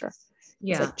a culture.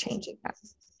 Yeah. It's like changing that.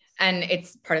 And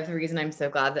it's part of the reason I'm so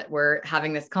glad that we're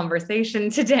having this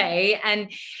conversation today. And,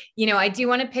 I do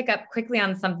want to pick up quickly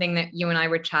on something that you and I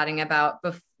were chatting about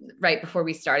right before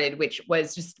we started, which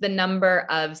was just the number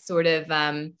of sort of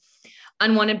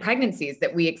unwanted pregnancies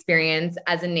that we experience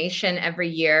as a nation every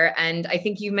year. And I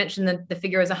think you mentioned that the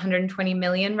figure was 120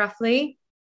 million roughly.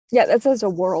 Yeah, that's as a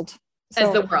world.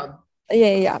 As the world.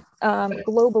 Yeah.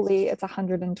 Globally, it's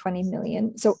 120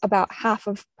 million. So about half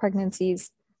of pregnancies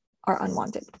are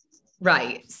unwanted.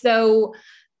 Right. So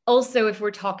also, if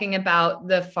we're talking about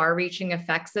the far-reaching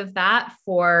effects of that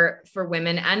for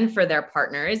women and for their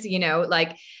partners,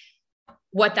 like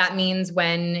what that means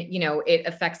when, it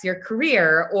affects your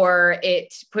career or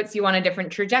it puts you on a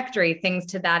different trajectory, things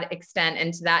to that extent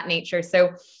and to that nature.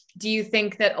 So do you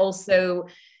think that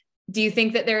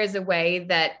there is a way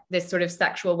that this sort of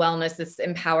sexual wellness, this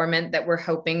empowerment that we're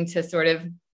hoping to sort of,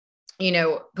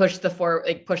 push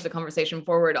the conversation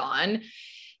forward on,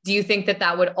 do you think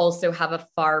that would also have a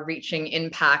far-reaching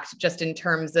impact just in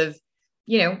terms of,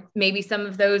 maybe some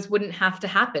of those wouldn't have to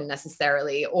happen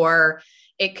necessarily, or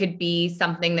it could be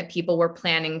something that people were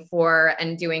planning for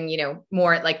and doing,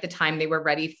 more at like the time they were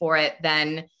ready for it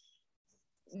than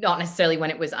not necessarily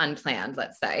when it was unplanned,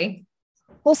 let's say.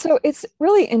 Well, so it's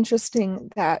really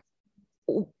interesting that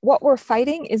what we're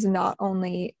fighting is not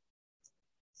only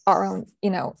our own,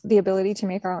 the ability to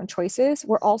make our own choices,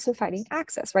 we're also fighting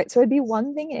access, right? So it'd be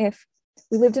one thing if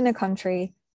we lived in a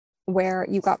country where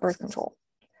you got birth control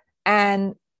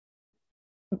and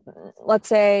let's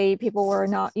say people were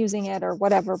not using it or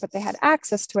whatever, but they had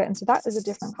access to it. And so that is a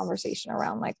different conversation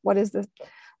around like, what is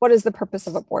the purpose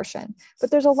of abortion?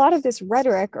 But there's a lot of this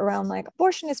rhetoric around like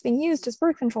abortion is being used as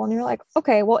birth control. And you're like,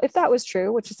 okay, well, if that was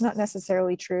true, which is not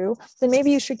necessarily true, then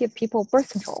maybe you should give people birth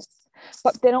control.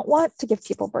 But they don't want to give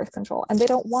people birth control and they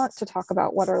don't want to talk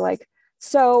about what are like.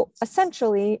 So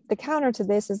essentially the counter to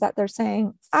this is that they're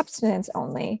saying abstinence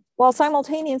only while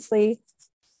simultaneously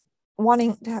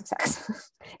wanting to have sex.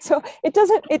 So it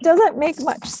doesn't make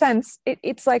much sense.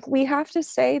 It's like we have to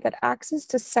say that access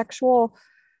to sexual,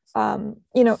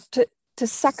 to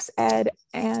sex ed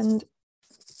and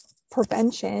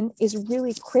prevention is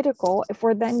really critical if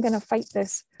we're then going to fight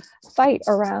this fight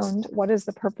around what is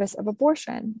the purpose of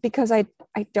abortion. Because I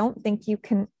don't think you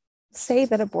can say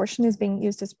that abortion is being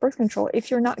used as birth control if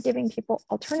you're not giving people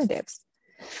alternatives.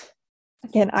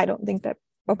 Again, I don't think that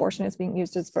abortion is being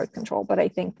used as birth control, but I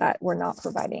think that we're not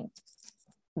providing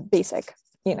basic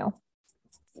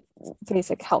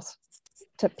health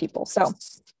to people. So,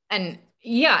 and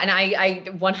I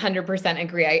 100%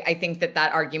 agree. I think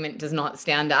that argument does not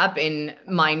stand up in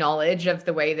my knowledge of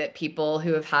the way that people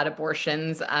who have had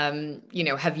abortions,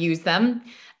 have used them.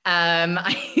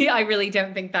 I really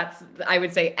don't think I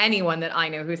would say anyone that I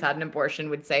know who's had an abortion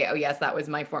would say, oh yes, that was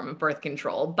my form of birth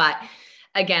control. But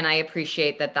again, I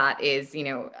appreciate that is,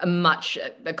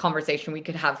 a conversation we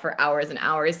could have for hours and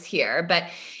hours here, but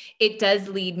it does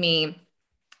lead me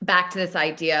back to this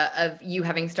idea of you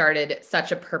having started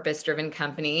such a purpose-driven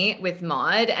company with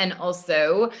Maude, and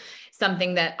also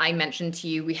something that I mentioned to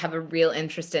you, we have a real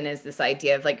interest in is this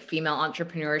idea of like female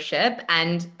entrepreneurship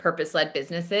and purpose-led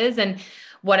businesses. And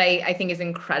what I think is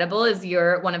incredible is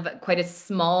you're one of quite a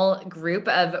small group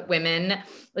of women,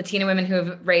 Latina women, who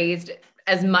have raised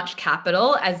as much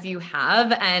capital as you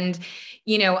have. And,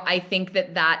 I think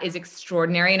that is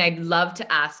extraordinary. And I'd love to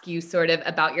ask you sort of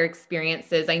about your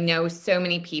experiences. I know so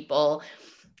many people,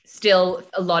 still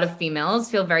a lot of females,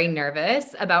 feel very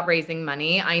nervous about raising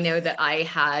money. I know that I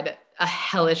had a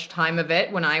hellish time of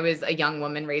it when I was a young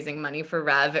woman raising money for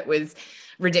Rev. It was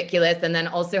ridiculous. And then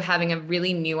also having a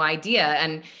really new idea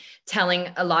and telling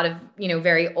a lot of,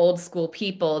 very old school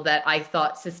people that I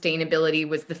thought sustainability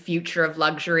was the future of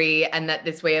luxury and that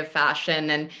this way of fashion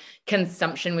and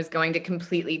consumption was going to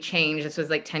completely change. This was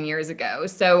like 10 years ago.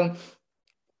 So,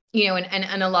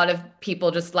 and a lot of people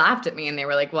just laughed at me and they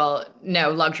were like, well, no,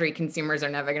 luxury consumers are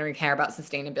never going to care about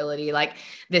sustainability. Like,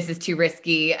 this is too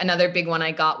risky. Another big one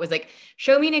I got was like,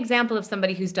 show me an example of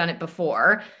somebody who's done it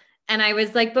before. And I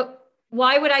was like, but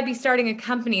why would I be starting a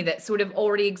company that sort of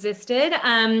already existed?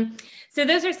 So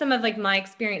those are some of like my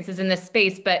experiences in this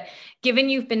space, but given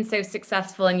you've been so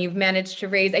successful and you've managed to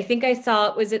raise, I think I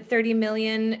saw, was it $30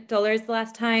 million the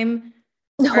last time?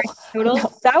 No,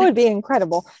 that would be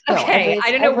incredible. Okay. I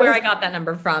don't know where I got that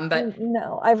number from, but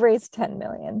no, I've raised 10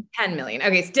 million. 10 million.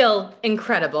 Okay. Still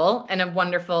incredible and a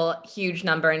wonderful, huge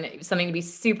number and something to be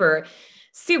super,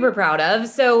 super proud of.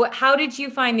 So how did you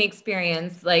find the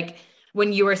experience? Like,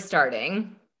 when you were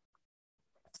starting?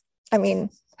 I mean,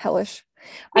 hellish.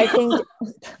 I think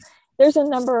there's a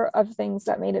number of things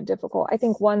that made it difficult. I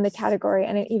think one, the category,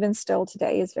 and it even still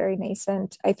today is very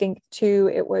nascent. I think two,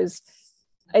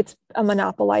 it's a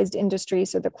monopolized industry.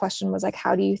 So the question was like,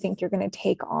 how do you think you're going to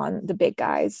take on the big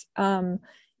guys?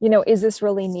 Is this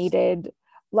really needed?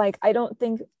 Like, I don't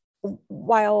think,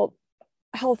 while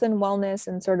health and wellness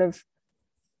and sort of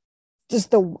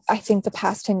I think the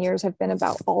past 10 years have been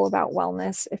all about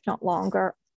wellness, if not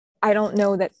longer. I don't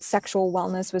know that sexual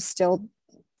wellness was still,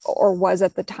 or was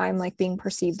at the time, like being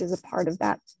perceived as a part of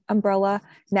that umbrella.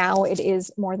 Now it is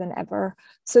more than ever.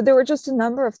 So there were just a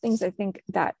number of things I think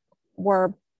that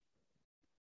were,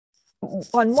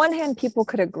 on one hand, people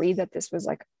could agree that this was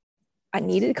like a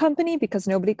needed company because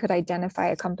nobody could identify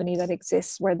a company that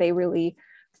exists where they really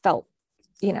felt,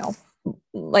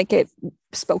 like it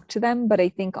spoke to them. But I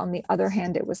think on the other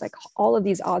hand, it was like all of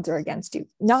these odds are against you,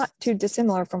 not too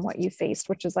dissimilar from what you faced,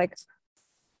 which is like,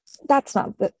 that's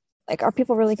not are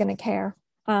people really going to care?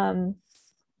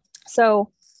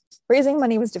 So raising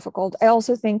money was difficult. I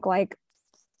also think like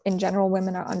in general,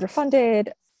 women are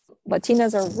underfunded.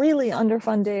 Latinas are really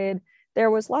underfunded. There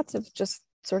was lots of just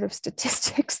sort of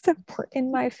statistics that were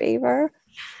in my favor.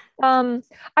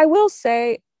 I will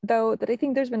say, though, that I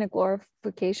think there's been a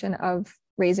glorification of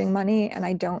raising money, and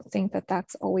I don't think that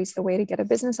that's always the way to get a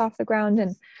business off the ground.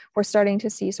 And we're starting to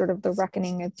see sort of the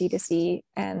reckoning of D2C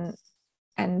and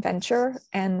venture.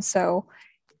 And so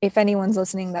if anyone's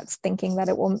listening that's thinking that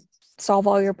it will solve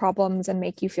all your problems and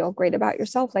make you feel great about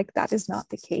yourself, like, that is not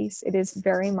the case. It is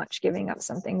very much giving up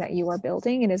something that you are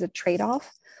building. It is a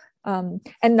trade-off. And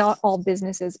not all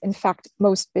businesses, in fact,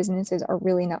 most businesses are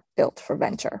really not built for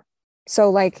venture.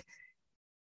 So, like,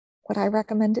 would I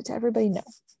recommend it to everybody? No.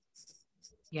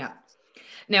 Yeah.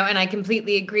 No, and I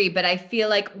completely agree. But I feel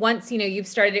like once, you've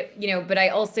started, but I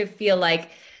also feel like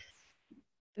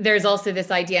there's also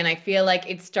this idea, and I feel like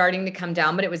it's starting to come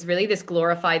down, but it was really this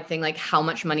glorified thing, like, how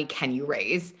much money can you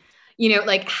raise?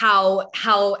 Like how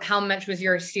much was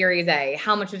your Series A?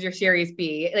 How much was your Series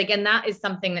B? Like, and that is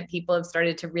something that people have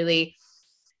started to really,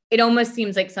 it almost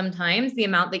seems like sometimes the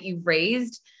amount that you've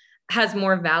raised has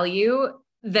more value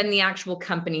than the actual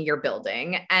company you're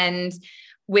building. And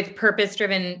with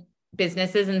purpose-driven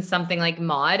businesses and something like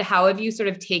Maude, how have you sort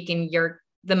of taken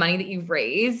the money that you've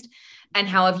raised, and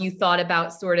how have you thought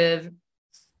about sort of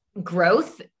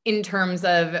growth in terms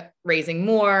of raising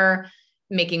more,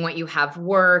 making what you have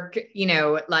work,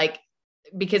 like,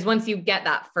 because once you get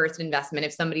that first investment,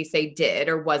 if somebody say did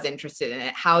or was interested in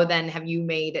it, how then have you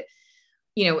made,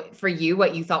 for you,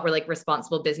 what you thought were like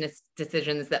responsible business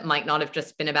decisions that might not have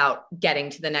just been about getting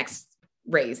to the next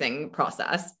raising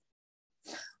process?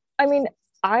 I mean,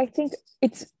 I think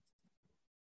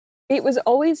it was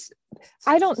always,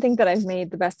 I don't think that I've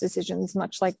made the best decisions,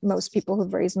 much like most people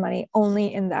who've raised money,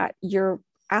 only in that you're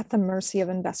at the mercy of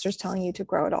investors telling you to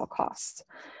grow at all costs.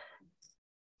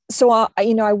 So,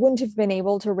 I wouldn't have been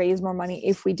able to raise more money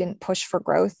if we didn't push for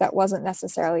growth. That wasn't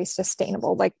necessarily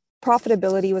sustainable. Like,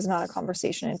 profitability was not a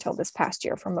conversation until this past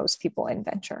year for most people in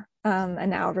venture. And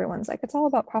now everyone's like, it's all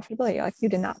about profitability. Like, you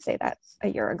did not say that a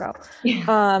year ago.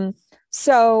 Yeah.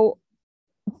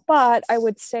 But I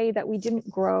would say that we didn't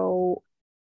grow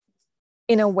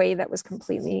in a way that was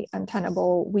completely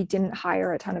untenable. We didn't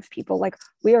hire a ton of people. Like,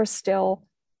 we are still,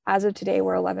 as of today,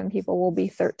 we're 11 people. We'll be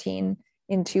 13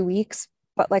 in 2 weeks.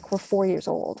 But like, we're 4 years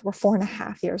old. We're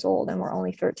 4.5 years old, and we're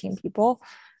only 13 people.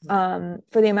 For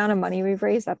the amount of money we've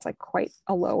raised, that's like quite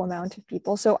a low amount of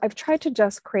people. So I've tried to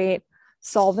just create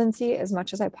solvency as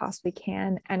much as I possibly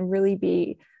can, and really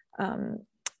be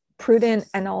prudent,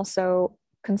 and also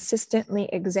consistently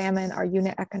examine our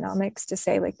unit economics to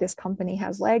say, like, this company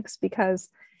has legs. Because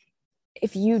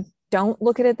if you don't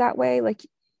look at it that way, like,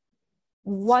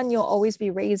 one, you'll always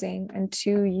be raising, and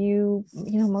two,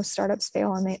 most startups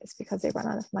fail, and it's because they run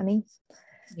out of money.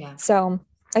 Yeah. So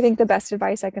I think the best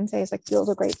advice I can say is, like, build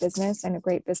a great business, and a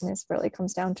great business really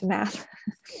comes down to math.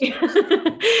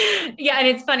 Yeah. And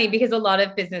it's funny because a lot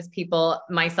of business people,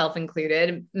 myself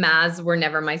included, maths were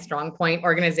never my strong point.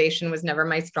 Organization was never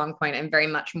my strong point. I'm very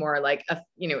much more like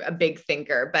a big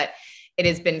thinker, but it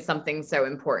has been something so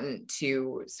important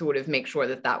to sort of make sure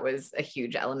that was a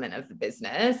huge element of the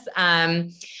business.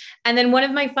 And then one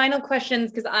of my final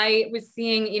questions, because I was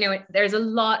seeing, there's a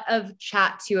lot of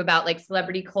chat too about like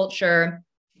celebrity culture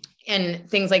and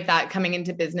things like that coming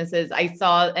into businesses. I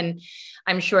saw, and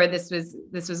I'm sure this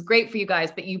was great for you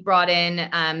guys, but you brought in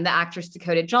the actress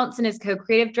Dakota Johnson as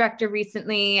co-creative director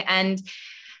recently. And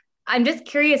I'm just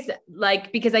curious,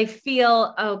 like, because I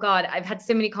feel, oh God, I've had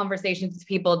so many conversations with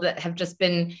people that have just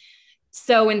been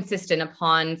so insistent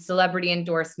upon celebrity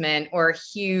endorsement or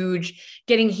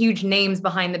getting huge names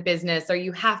behind the business, or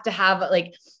you have to have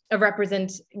like a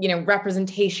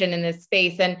representation in this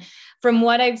space. And from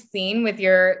what I've seen with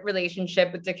your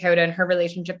relationship with Dakota and her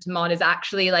relationship to Maude is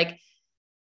actually like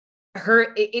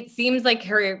it seems like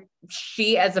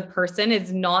she as a person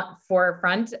is not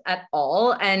forefront at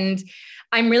all. And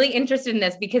I'm really interested in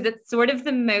this because it's sort of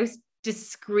the most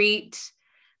discreet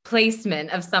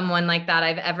placement of someone like that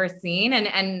I've ever seen,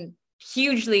 and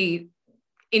hugely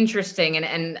interesting,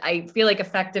 and I feel like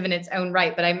effective in its own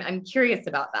right. But I'm curious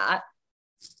about that.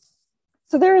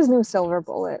 So there is no silver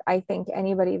bullet. I think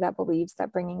anybody that believes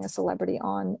that bringing a celebrity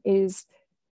on is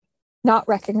not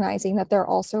recognizing that there are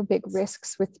also big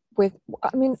risks with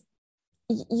I mean,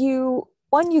 you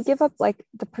give up like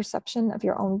the perception of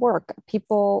your own work.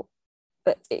 People,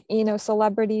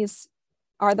 celebrities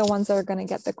are the ones that are going to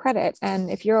get the credit. And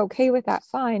if you're okay with that,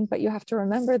 fine. But you have to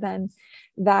remember then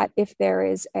that if there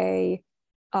is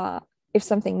if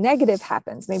something negative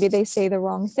happens, maybe they say the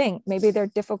wrong thing, maybe they're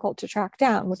difficult to track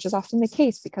down, which is often the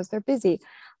case because they're busy.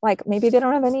 Like, maybe they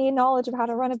don't have any knowledge of how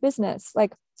to run a business.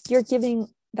 Like, you're giving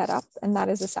that up, and that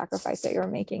is a sacrifice that you're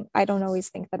making. I don't always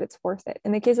think that it's worth it.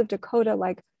 In the case of Dakota,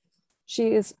 like,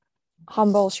 She is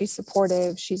humble, she's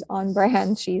supportive, she's on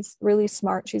brand, she's really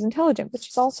smart, she's intelligent, but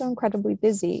she's also incredibly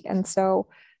busy. And so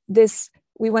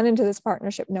we went into this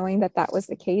partnership knowing that that was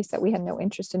the case, that we had no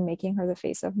interest in making her the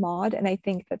face of Maude. And I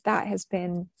think that that has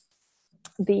been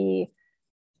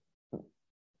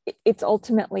it's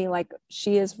ultimately like,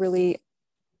 she is really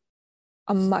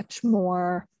a much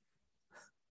more,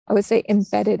 I would say,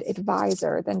 embedded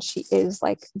advisor than she is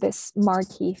like this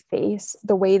marquee face,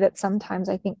 the way that sometimes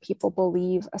I think people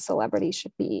believe a celebrity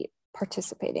should be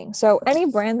participating. So any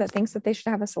brand that thinks that they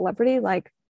should have a celebrity,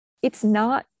 like, it's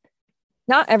not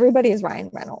everybody is Ryan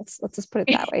Reynolds. Let's just put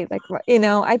it that way. Like, you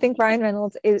know, I think Ryan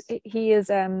Reynolds he is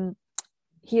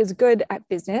good at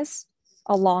business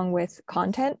along with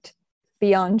content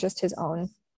beyond just his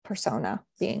own persona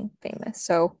being famous.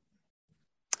 So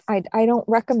I don't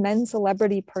recommend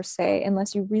celebrity per se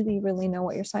unless you really, really know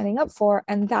what you're signing up for.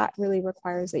 And that really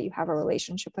requires that you have a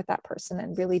relationship with that person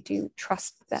and really do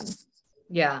trust them.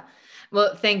 Yeah.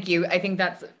 Well, thank you. I think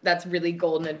that's really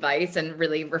golden advice and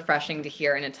really refreshing to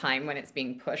hear in a time when it's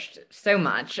being pushed so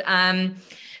much.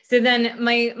 So then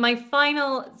one of my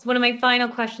final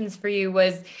questions for you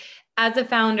was, as a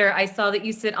founder, I saw that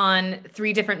you sit on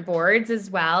 3 different boards as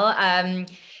well.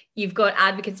 You've got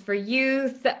Advocates for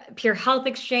Youth, Pure Health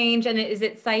Exchange, and is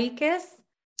it Psychus?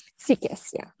 Psychus,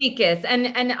 yeah. Psychus.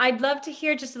 And I'd love to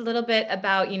hear just a little bit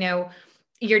about, you know,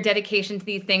 your dedication to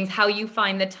these things, how you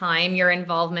find the time, your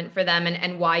involvement for them,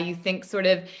 and why you think sort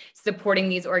of supporting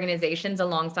these organizations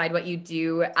alongside what you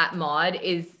do at Maude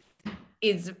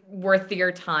is worth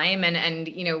your time and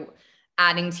you know,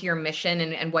 adding to your mission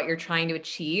and what you're trying to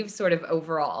achieve sort of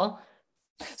overall.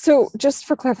 So just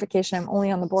for clarification, I'm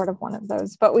only on the board of one of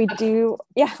those, but we do,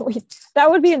 yeah, that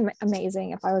would be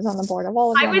amazing if I was on the board of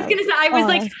all of them. I was going to say, I was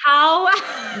like, how?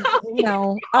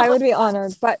 No, I would be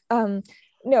honored, but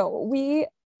no, we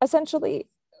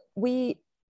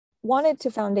wanted to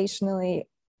foundationally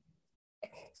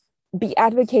be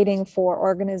advocating for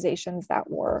organizations that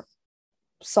were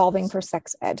solving for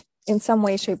sex ed in some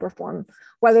way, shape, or form,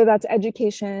 whether that's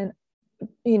education.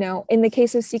 You know, in the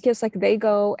case of Psychus, like, they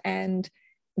go and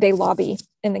they lobby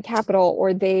in the Capitol,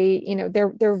 or they, you know,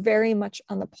 they're very much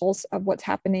on the pulse of what's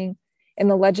happening in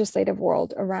the legislative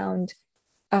world around,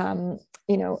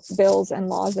 you know, bills and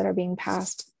laws that are being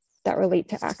passed that relate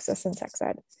to access and sex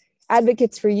ed.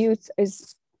 Advocates for Youth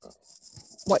is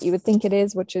what you would think it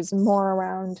is, which is more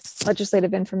around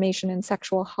legislative information and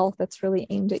sexual health that's really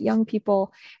aimed at young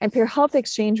people. And Pure Health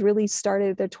Exchange really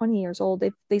started, they're 20 years old.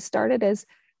 They started as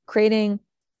creating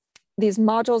these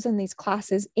modules and these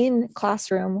classes in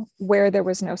classroom where there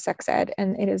was no sex ed,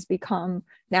 and it has become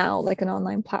now like an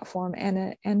online platform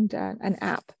and an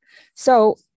app.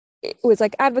 So it was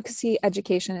like advocacy,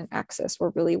 education, and access were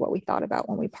really what we thought about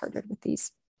when we partnered with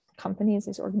these companies,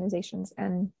 these organizations,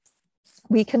 and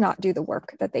we cannot do the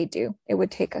work that they do. It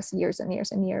would take us years and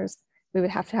years and years. We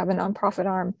would have to have a nonprofit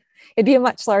arm. It'd be a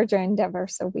much larger endeavor.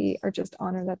 So we are just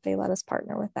honored that they let us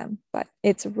partner with them. But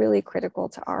it's really critical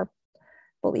to our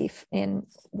belief in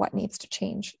what needs to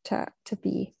change to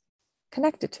be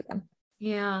connected to them.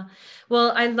 Yeah.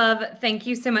 Well, thank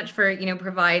you so much for, you know,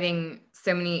 providing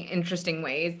so many interesting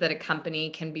ways that a company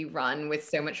can be run with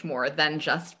so much more than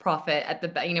just profit at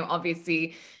the, you know,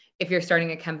 obviously, if you're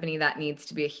starting a company, that needs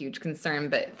to be a huge concern,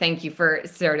 but thank you for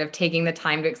sort of taking the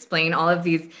time to explain all of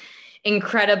these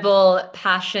incredible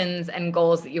passions and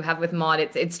goals that you have with Maude.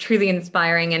 It's truly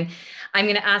inspiring. And I'm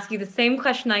going to ask you the same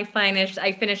question I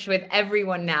finished with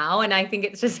everyone now. And I think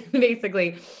it's just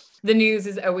basically, the news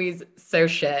is always so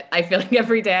shit. I feel like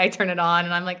every day I turn it on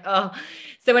and I'm like, oh.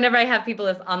 So whenever I have people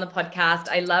on the podcast,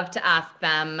 I love to ask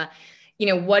them, you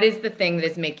know, what is the thing that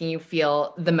is making you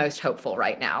feel the most hopeful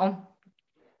right now?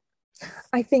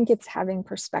 I think it's having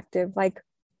perspective. Like,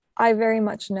 I very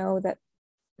much know that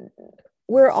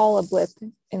we're all a blip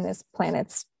in this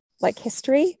planet's like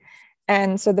history.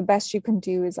 And so the best you can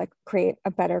do is like create a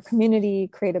better community,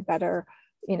 create a better,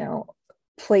 you know,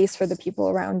 place for the people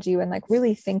around you, and like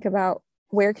really think about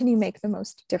where can you make the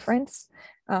most difference,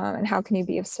 and how can you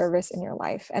be of service in your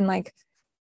life. And like,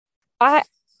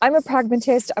 I'm a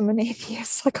pragmatist, I'm an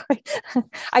atheist. Like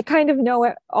I kind of know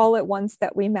it all at once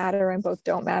that we matter and both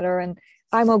don't matter. And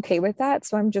I'm okay with that.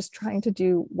 So I'm just trying to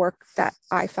do work that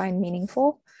I find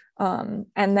meaningful. And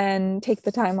then take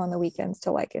the time on the weekends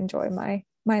to like enjoy my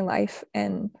life.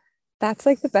 And that's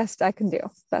like the best I can do.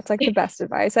 That's like the best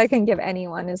advice I can give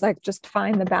anyone, is like, just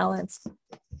find the balance.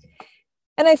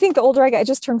 And I think the older I get, I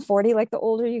just turned 40, like the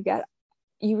older you get,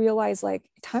 you realize like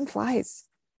time flies.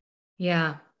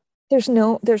 Yeah. There's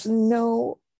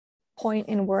no point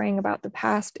in worrying about the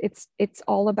past. It's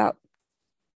all about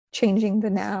changing the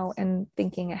now and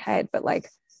thinking ahead. But like,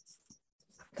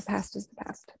 the past is the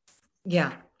past.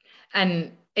 Yeah.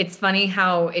 And it's funny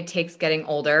how it takes getting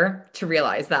older to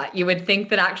realize that. You would think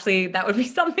that actually that would be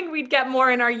something we'd get more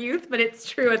in our youth, but it's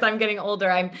true. As I'm getting older,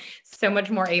 I'm so much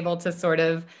more able to sort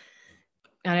of,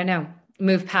 I don't know,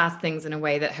 move past things in a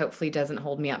way that hopefully doesn't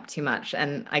hold me up too much.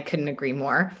 And I couldn't agree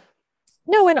more.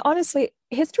 No, and honestly,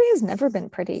 history has never been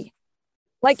pretty.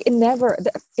 Like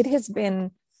it has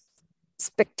been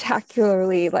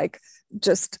spectacularly like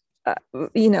just,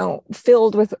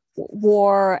 filled with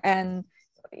war and,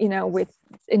 with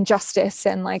injustice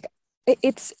and like,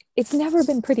 it's never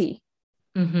been pretty.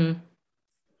 Mm-hmm.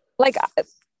 Like,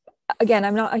 again,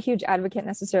 I'm not a huge advocate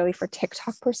necessarily for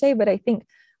TikTok per se, but I think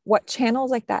what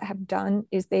channels like that have done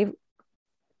is they've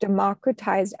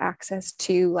democratized access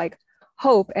to like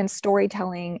hope and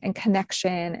storytelling and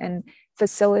connection and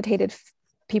facilitated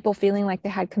people feeling like they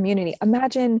had community.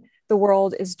 Imagine the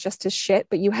world is just as shit,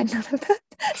 but you had none of that.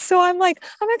 So I'm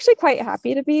actually quite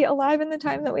happy to be alive in the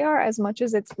time that we are, as much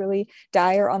as it's really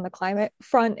dire on the climate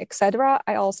front, etc.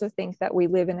 I also think that we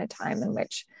live in a time in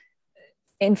which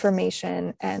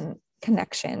information and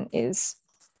connection is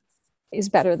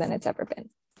better than it's ever been.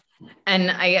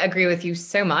 And I agree with you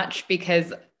so much,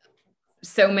 because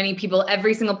so many people,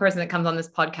 every single person that comes on this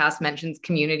podcast mentions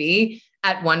community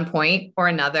at one point or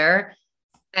another.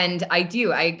 And I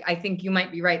think you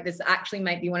might be right. This actually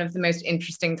might be one of the most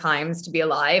interesting times to be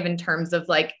alive in terms of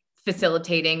like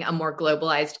facilitating a more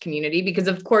globalized community, because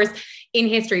of course in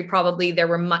history, probably there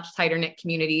were much tighter knit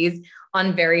communities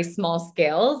on very small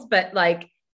scales, but like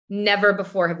never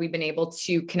before have we been able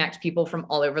to connect people from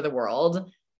all over the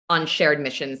world on shared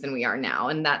missions than we are now.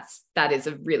 And that is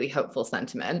a really hopeful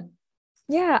sentiment.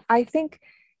 Yeah, I think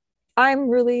I'm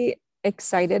really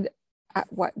excited at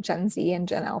what Gen Z and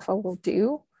Gen Alpha will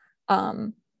do. I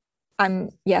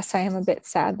am a bit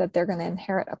sad that they're going to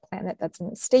inherit a planet that's in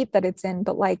the state that it's in,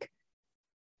 but like,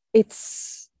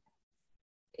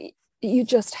 you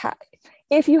just have,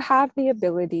 if you have the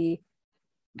ability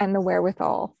and the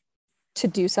wherewithal to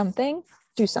do something,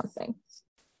 do something.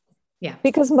 Yeah.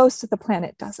 Because most of the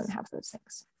planet doesn't have those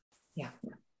things. Yeah.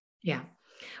 Yeah.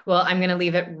 Well, I'm going to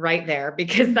leave it right there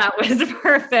because that was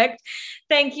perfect.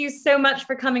 Thank you so much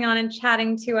for coming on and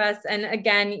chatting to us. And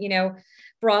again,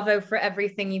 bravo for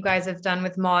everything you guys have done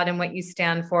with Maude and what you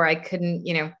stand for. I couldn't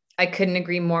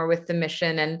agree more with the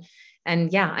mission.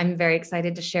 And yeah, I'm very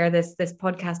excited to share this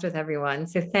podcast with everyone.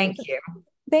 So thank you.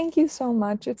 Thank you so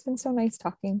much. It's been so nice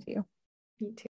talking to you. You too.